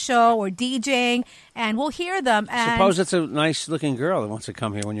hosting a show or DJing, and we'll hear them. And suppose it's a nice-looking girl that wants to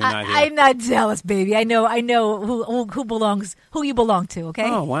come here when you're not here. I'm not jealous, baby. I know who you belong to. Okay.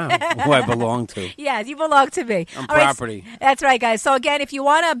 Oh wow, who I belong to. Yes, you belong to me. I'm property. Right, that's right, guys. So again, if you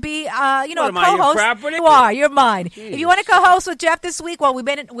want to be, a co-host, your property? You are. You're mine. Jeez. If you want to co-host with Jeff this week, well,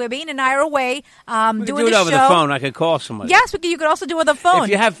 Bean and I are away we doing do it the over show. the phone. I could call somebody. Yes, you could also do it on the phone. If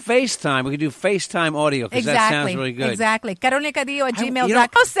you have FaceTime, we could do FaceTime audio because that sounds really good. Exactly.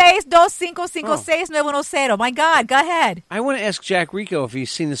 CarolinaCadillo@gmail.com. 625-510. My God, go ahead. I want to ask Jack Rico if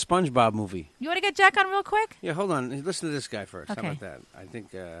he's seen the SpongeBob movie. You want to get Jack on real quick? Yeah, hold on. Listen to this guy first. Okay. How about that? I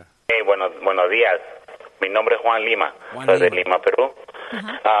think... Hey, buenos días. Mi nombre es Juan Lima. Soy de Lima, Perú.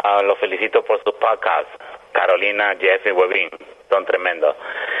 Los felicito por su podcast. Carolina, Jeff y Webin. Son tremendos.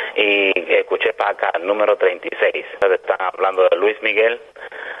 Y escuché podcast número 36. Están hablando de Luis Miguel.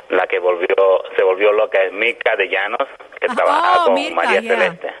 La que se volvió loca es Mica de Llanos, que trabaja con Mirka, María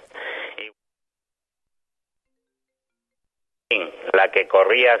Celeste. Y la que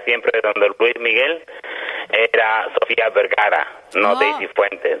corría siempre donde Luis Miguel era Sofía Vergara, no Daisy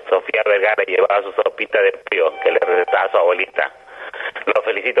Fuentes. Sofía Vergara llevaba su sopita de pollo que le recetaba a su abuelita. Los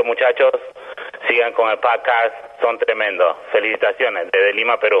felicito, muchachos. Sigan con el podcast. Son tremendos. Felicitaciones desde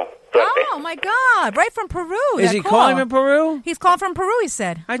Lima, Perú. Suerte. Oh, my God. Right from Peru. Is he calling from Peru? He's calling from Peru, he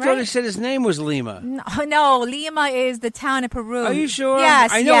said. I thought he said his name was Lima. No, Lima is the town in Peru. Are you sure?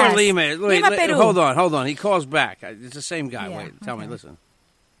 Yes, I know where Lima is. Wait, Peru. Hold on. He calls back. It's the same guy. Wait, tell me, listen.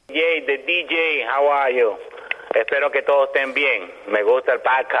 Yay, the DJ, how are you? Espero que todos estén bien. Me gusta el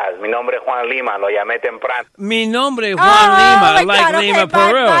podcast. Mi nombre es Juan Lima. Lo llamé temprano. Mi nombre es Juan Lima. I like Lima,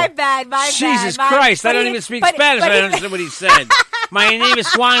 Peru. My bad. Jesus Christ. I don't even speak Spanish. I don't understand what he said. My name is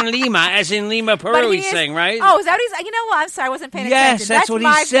Juan Lima, as in Lima, Peru, he's saying, right? Oh, is that what he's... You know what? I'm sorry. I wasn't paying attention. Yes, that's what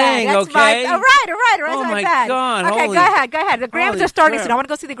he's saying, okay? All right. Oh, my God. Okay, go ahead. The Grammys are starting soon. I want to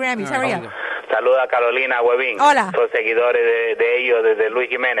go see the Grammys. Hurry up. Saluda a Carolina, Huevín. Hola. Soy seguidores de ellos, desde Luis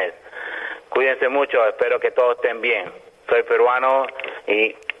Jiménez. Cuídense mucho. Espero que todos estén bien. Soy peruano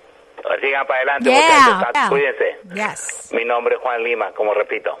y sigan para adelante. Yeah. Cuídense. Yes. Mi nombre es Juan Lima, como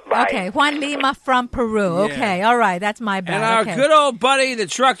repito. Bye. Okay, Juan Lima from Peru. Yeah. Okay, all right. That's my bad. And our good old buddy, the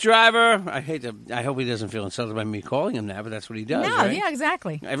truck driver. I hope he doesn't feel insulted by me calling him that, but that's what he does. No, right? yeah,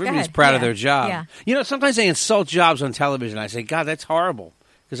 exactly. Everybody's proud of their job. Yeah. You know, sometimes they insult jobs on television. I say, God, that's horrible.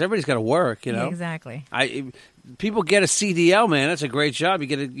 Because everybody's got to work, you know. Yeah, exactly. People get a CDL, man. That's a great job. You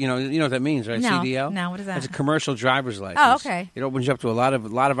get you know what that means, right? No, CDL. no, what is that? It's a commercial driver's license. Oh, okay. It opens you up to a lot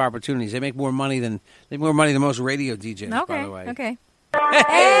of opportunities. They make more money than most radio DJs. Okay. By the way. Okay.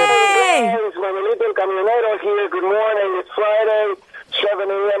 Hey, it's Manuelito el Camionero here. Good morning. It's Friday, 7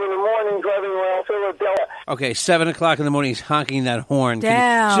 a.m. in the morning, driving around Philadelphia. Okay, 7 o'clock in the morning. He's honking that horn.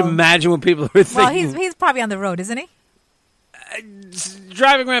 Damn. Can you imagine what people are thinking? Well, he's probably on the road, isn't he?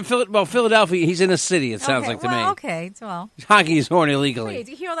 Driving around Philadelphia, he's in a city, it sounds like to me. Okay, well. He's honking his horn illegally. Wait,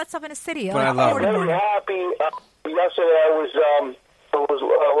 do you hear all that stuff in a city? But I love I'm very happy. Yesterday I was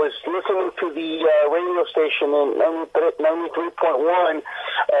listening to the radio station in 93.1,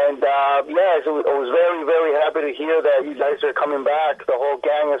 and yes, I was very, very happy to hear that you guys are coming back. The whole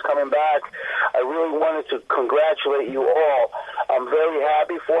gang is coming back. I really wanted to congratulate you all. I'm very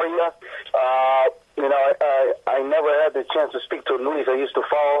happy for you. You know, I never had the chance to speak to Luis. I used to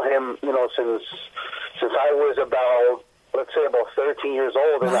follow him, you know, since I was about 13 years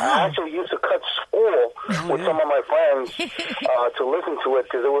old. And I actually used to cut school with some of my friends to listen to it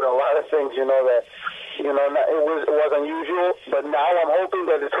because there were a lot of things, you know, that, you know, it was unusual. But now I'm hoping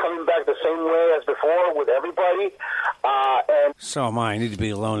that it's coming back the same way as before with everybody. And so am I. I need to be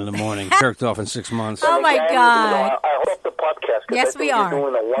alone in the morning. Jerked off in 6 months. Oh, my God. You know, I hope the podcast. Yes, I think we are. You're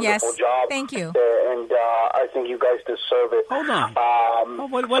doing a wonderful job. Thank you. And I think you guys deserve it. Hold on.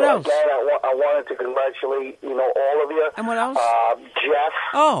 What else? Again, I wanted to congratulate, you know, all of you. And what else? Jeff.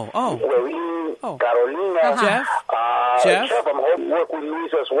 Webin, Carolina. Jeff, I'm hoping to work with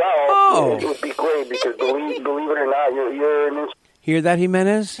Luis as well. Oh. It would be great because believe it or not, you're an Hear that,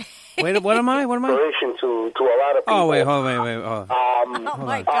 Jimenez? Wait, what am I? inspiration to a lot of people. Oh, wait, hold on. Oh,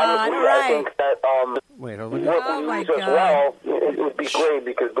 my God. Honestly, All right. I think that wait, hold on. work with Luis as well, it would be great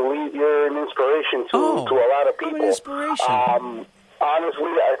because believe you're an inspiration to a lot of people. I'm an inspiration. Honestly,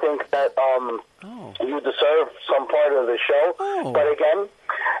 I think that you deserve some part of the show. Oh. But again,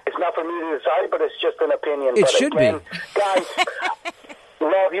 it's not for me to decide, but it's just an opinion. It but should again, be. Guys,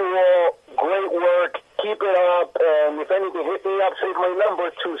 love you all. Great work. Keep it up. And if anything, hit me up. Save my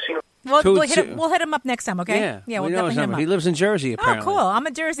number, 20. We'll hit him up next time, okay? Yeah, we'll we know definitely his hit him number. up. He lives in Jersey, apparently. Oh, cool. I'm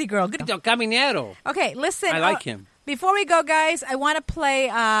a Jersey girl. Good. Caminero. Okay, listen. I like him. Before we go, guys, I want to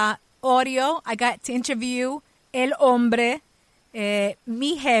play audio. I got to interview el hombre,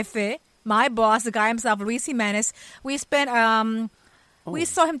 mi jefe, my boss, the guy himself, Luis Jimenez. We spent, we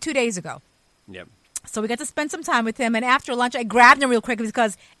saw him 2 days ago. Yep. So we got to spend some time with him. And after lunch, I grabbed him real quick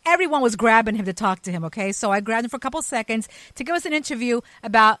because everyone was grabbing him to talk to him, okay? So I grabbed him for a couple seconds to give us an interview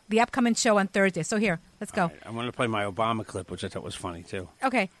about the upcoming show on Thursday. So here, let's go. Right, I'm going to play my Obama clip, which I thought was funny, too.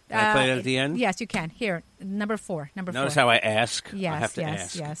 Okay. Can I play it at the end? Yes, you can. Here, number 4. Notice how I ask? Yes, I have to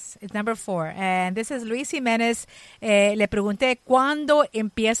ask. Yes. It's number 4. And this is Luis Jimenez. Le pregunté cuándo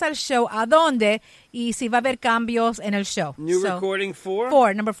empieza el show, a dónde, y si va a haber cambios en el show. New recording 4?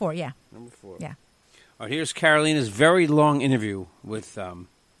 4, number 4, yeah. Number 4. Yeah. All right, here's Carolina's very long interview with the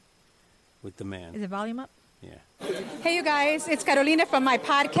man. Is the volume up? Yeah. Hey, you guys, it's Carolina from my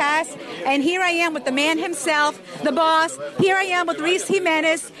podcast, and here I am with the man himself, the boss. Here I am with Luis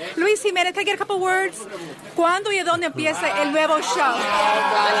Jimenez. Luis Jimenez, can I get a couple words? ¿Cuándo y dónde empieza el nuevo show?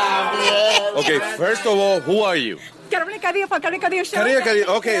 Okay, first of all, who are you? Carolina Cadillo from Carolina Cadillo Show. Carolina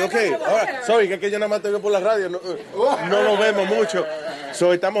Cadillo, okay. Ahora, sorry, que yo nada más te veo por la radio, no nos vemos mucho.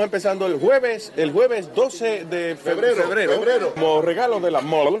 So, estamos empezando el jueves 12 de febrero. Como regalo de la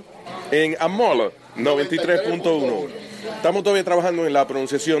Mall, en Amol 93.1. Estamos todavía trabajando en la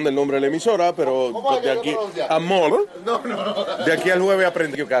pronunciación del nombre de la emisora, pero de aquí Amol, de aquí al jueves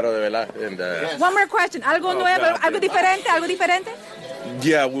aprendí yo, caro, de verdad. One more question. ¿Algo nuevo, algo diferente?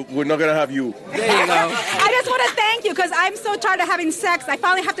 Yeah, we're not going to have you. There you go. I just want to thank you because I'm so tired of having sex. I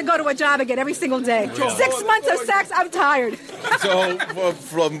finally have to go to a job again every single day. Really? 6 months of sex, I'm tired. So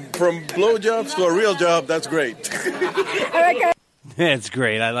from blowjobs to a real job, that's great. Okay. That's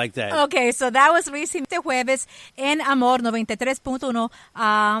great. I like that. Okay, so that was Luis Jimenez jueves en Amor 93.1.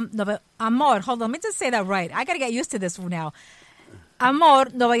 Amor, hold on, let me just say that right. I got to get used to this now. Amor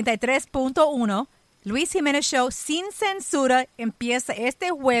 93.1. Luis Jimenez Show sin censura empieza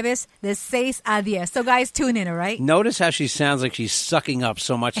este jueves de 6 a 10. So guys, tune in, all right? Notice how she sounds like she's sucking up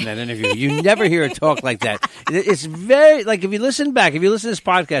so much in that interview. You never hear her talk like that. It's very, like, if you listen to this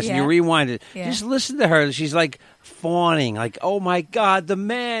podcast and you rewind it, just listen to her. She's like fawning, like, oh my God, the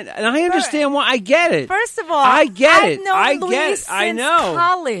man. And I understand why. I get it. First of all, I get it. I've known Luis since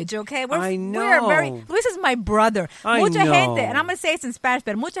college, okay? I know. Luis is my brother. Mucha gente, and I'm going to say it in Spanish,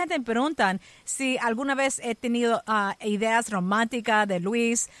 pero mucha gente me preguntan si alguna vez he tenido ideas románticas de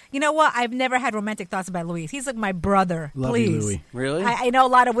Luis. You know what? I've never had romantic thoughts about Luis. He's like my brother. Love please. You, Louis. Really? I know a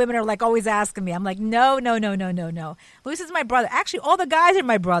lot of women are like always asking me. I'm like, no. Luis is my brother. Actually, all the guys are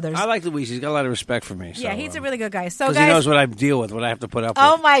my brothers. I like Luis. He's got a lot of respect for me. So, yeah, he's a really good guy. So, because guys, he knows what I deal with, what I have to put up with.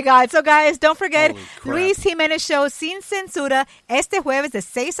 Oh, my God. So, guys, don't forget, Luis Jimenez Show sin censura este jueves de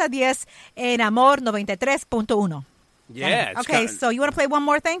 6 a 10 en Amor 93.1. Yeah. Okay, so you want to play one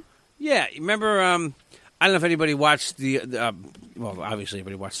more thing? Yeah. Remember, I don't know if anybody watched well, obviously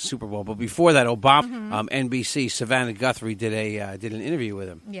everybody watched the Super Bowl, but before that, Obama, NBC, Savannah Guthrie did an interview with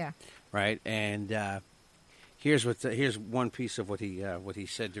him. Yeah. Right? And here's one piece of what he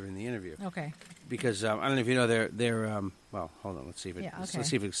said during the interview. Okay. Because I don't know if you know they're well, hold on, let's see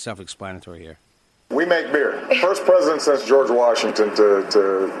if it's self-explanatory here. We make beer. First president since George Washington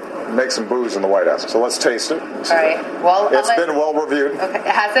to make some booze in the White House. So let's taste it. All right. Well, it's been well reviewed. Okay.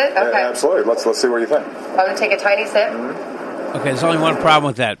 Has it? Okay. Absolutely. Let's see what you think. I'm going to take a tiny sip. Mm-hmm. Okay, there's only one problem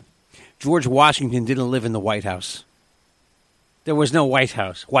with that. George Washington didn't live in the White House. There was no White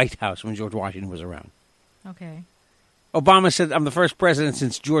House when George Washington was around. Okay. Obama said, I'm the first president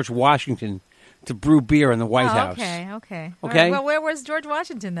since George Washington to brew beer in the White House. Okay. Okay? Well, where was George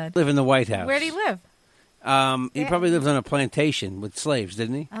Washington then? Live in the White House. Where did he live? He probably lived on a plantation with slaves,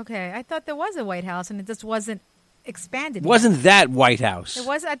 didn't he? Okay. I thought there was a White House and it just wasn't expanded. Wasn't that White House? It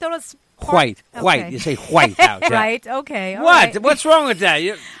was. I thought it was... White. You say White House. Yeah. Right, okay. What? Right. What's wrong with that?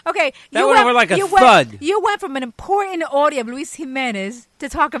 Okay. That went over like a thud. You went from an important audio of Luis Jimenez to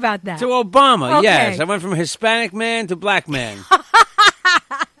talk about that. To Obama, okay. Yes. I went from Hispanic man to black man.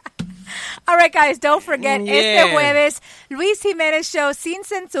 All right, guys, don't forget, este jueves, Luis Jimenez Show sin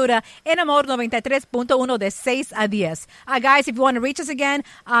censura en Amor 93.1 de 6 a 10. Guys, if you want to reach us again,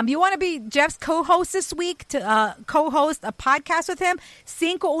 you want to be Jeff's co-host this week, to co-host a podcast with him,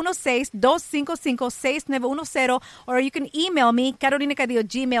 516-255-6910, or you can email me,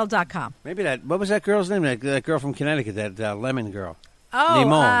 carolinacadillo@gmail.com. Maybe what was that girl's name? That girl from Connecticut, that Lemon girl. Oh,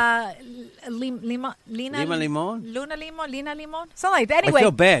 Lina Limon? Luna Limon, Lina Limon, something like that. Anyway, I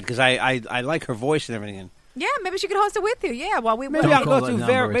feel bad because I like her voice and everything. Yeah, maybe she could host it with you. Yeah, while we maybe I'll go through.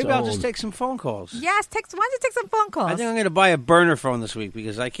 Maybe I'll just take some phone calls. Yes, why don't you take some phone calls? I think I'm going to buy a burner phone this week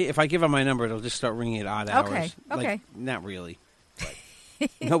because if I give her my number, it'll just start ringing at odd hours. Okay. Like, not really.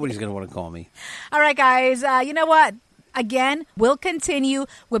 Nobody's going to want to call me. All right, guys. You know what? again, we'll continue.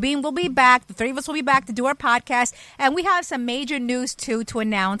 We'll be back. The three of us will be back to do our podcast. And we have some major news, too, to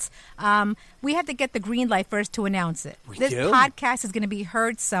announce. We have to get the green light first to announce it. This podcast is going to be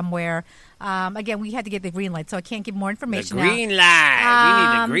heard somewhere. Again, we had to get the green light, so I can't give more information now. The green light. We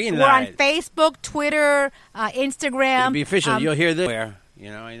need the green light. We're on Facebook, Twitter, Instagram. It'll be official. You'll hear this.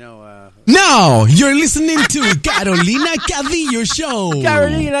 I know. Now, you're listening to Carolina Cadillo Show.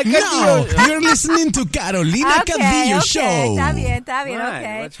 Carolina Cadillo. Now, you're listening to Carolina Cadillo Show. Está bien,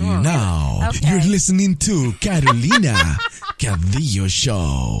 okay. What's wrong? Now, you're listening to Carolina Cadillo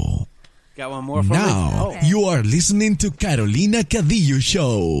Show. Got one more for Now, you are listening to Carolina Cadillo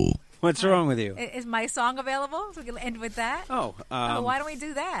Show. What's wrong with you? Is my song available? So we can end with that? Why don't we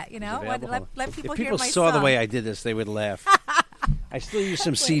do that? Let people hear my song. If people saw the way I did this, they would laugh. I still use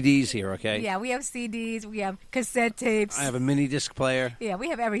some CDs here, okay? Yeah, we have CDs. We have cassette tapes. I have a mini disc player. Yeah, we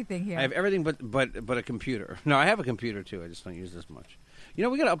have everything here. I have everything but a computer. No, I have a computer, too. I just don't use this much. We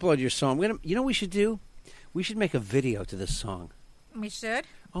got to upload your song. You know what we should do? We should make a video to this song. We should?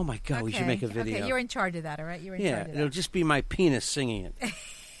 Oh, my God, we should make a video. Okay, you're in charge of that, all right? You're in charge of that. It'll just be my penis singing it.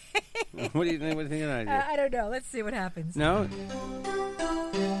 What do you think of that idea? I don't know. Let's see what happens. No?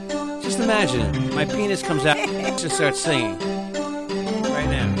 Just imagine it. My penis comes out and just starts singing. Right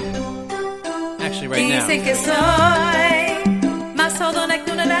now. Actually, right now. Dicen que soy más jodona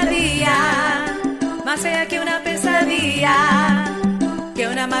que una ladilla, más fea que una pesadilla, que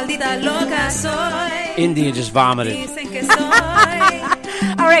una maldita loca soy. India just vomited. Dicen que soy.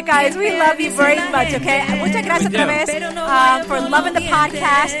 All right, guys, we love you very much, okay? Muchas gracias otra vez for loving the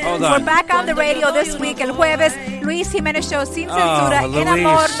podcast. We're back on the radio this week, el jueves. Luis Jimenez Show, Sin Censura, Luis, En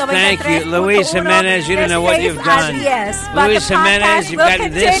Amor, 93.1. Thank you. Luis Jimenez, you don't know what you've done. Yes, Luis Jimenez, you've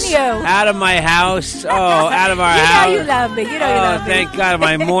gotten this out of my house. Out of our house. You know you love me. You love me. Thank God.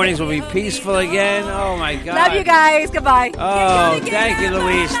 My mornings will be peaceful again. Oh, my God. Love you guys. Goodbye. Oh, thank you,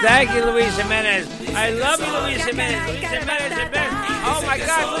 Luis. Thank you, Luis Jimenez. I love you, Luis Jimenez. Luis Jimenez is best. Oh, my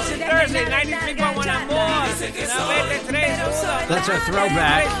God. Listen Thursday, 93.1 Amor. That's our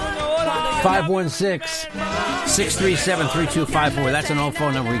throwback. 516-637-3254. That's an old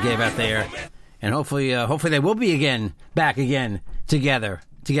phone number we gave out there. And hopefully they will be back again, together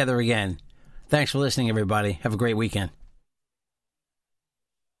again. Thanks for listening, everybody. Have a great weekend.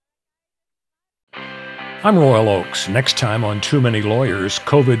 I'm Royal Oakes. Next time on Too Many Lawyers,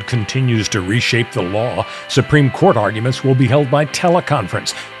 COVID continues to reshape the law. Supreme Court arguments will be held by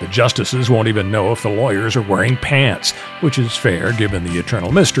teleconference. The justices won't even know if the lawyers are wearing pants, which is fair given the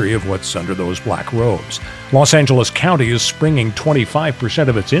eternal mystery of what's under those black robes. Los Angeles County is springing 25%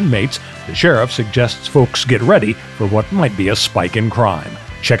 of its inmates. The sheriff suggests folks get ready for what might be a spike in crime.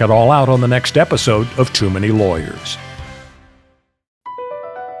 Check it all out on the next episode of Too Many Lawyers.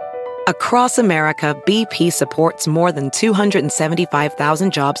 Across America, BP supports more than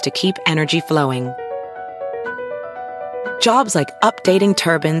 275,000 jobs to keep energy flowing. Jobs like updating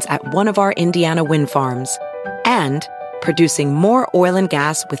turbines at one of our Indiana wind farms and producing more oil and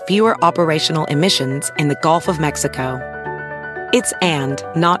gas with fewer operational emissions in the Gulf of Mexico. It's and,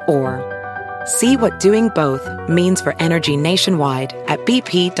 not or. See what doing both means for energy nationwide at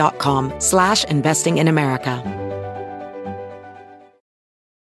bp.com/investing in America.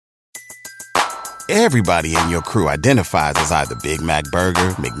 Everybody in your crew identifies as either Big Mac Burger,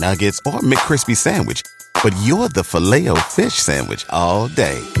 McNuggets, or McCrispy Sandwich. But you're the Filet-O-Fish Sandwich all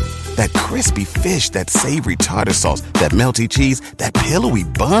day. That crispy fish, that savory tartar sauce, that melty cheese, that pillowy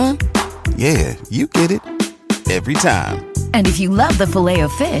bun. Yeah, you get it. Every time. And if you love the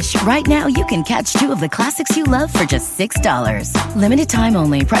Filet-O-Fish, right now you can catch two of the classics you love for just $6. Limited time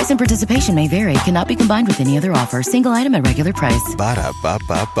only. Price and participation may vary. Cannot be combined with any other offer. Single item at regular price.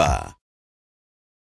 Ba-da-ba-ba-ba.